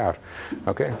get kicked out.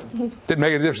 Okay? Didn't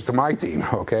make any difference to my team.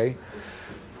 Okay?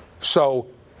 So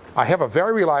I have a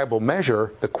very reliable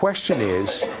measure. The question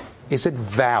is it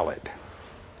valid?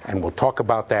 And we'll talk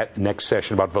about that next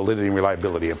session, about validity and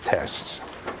reliability of tests.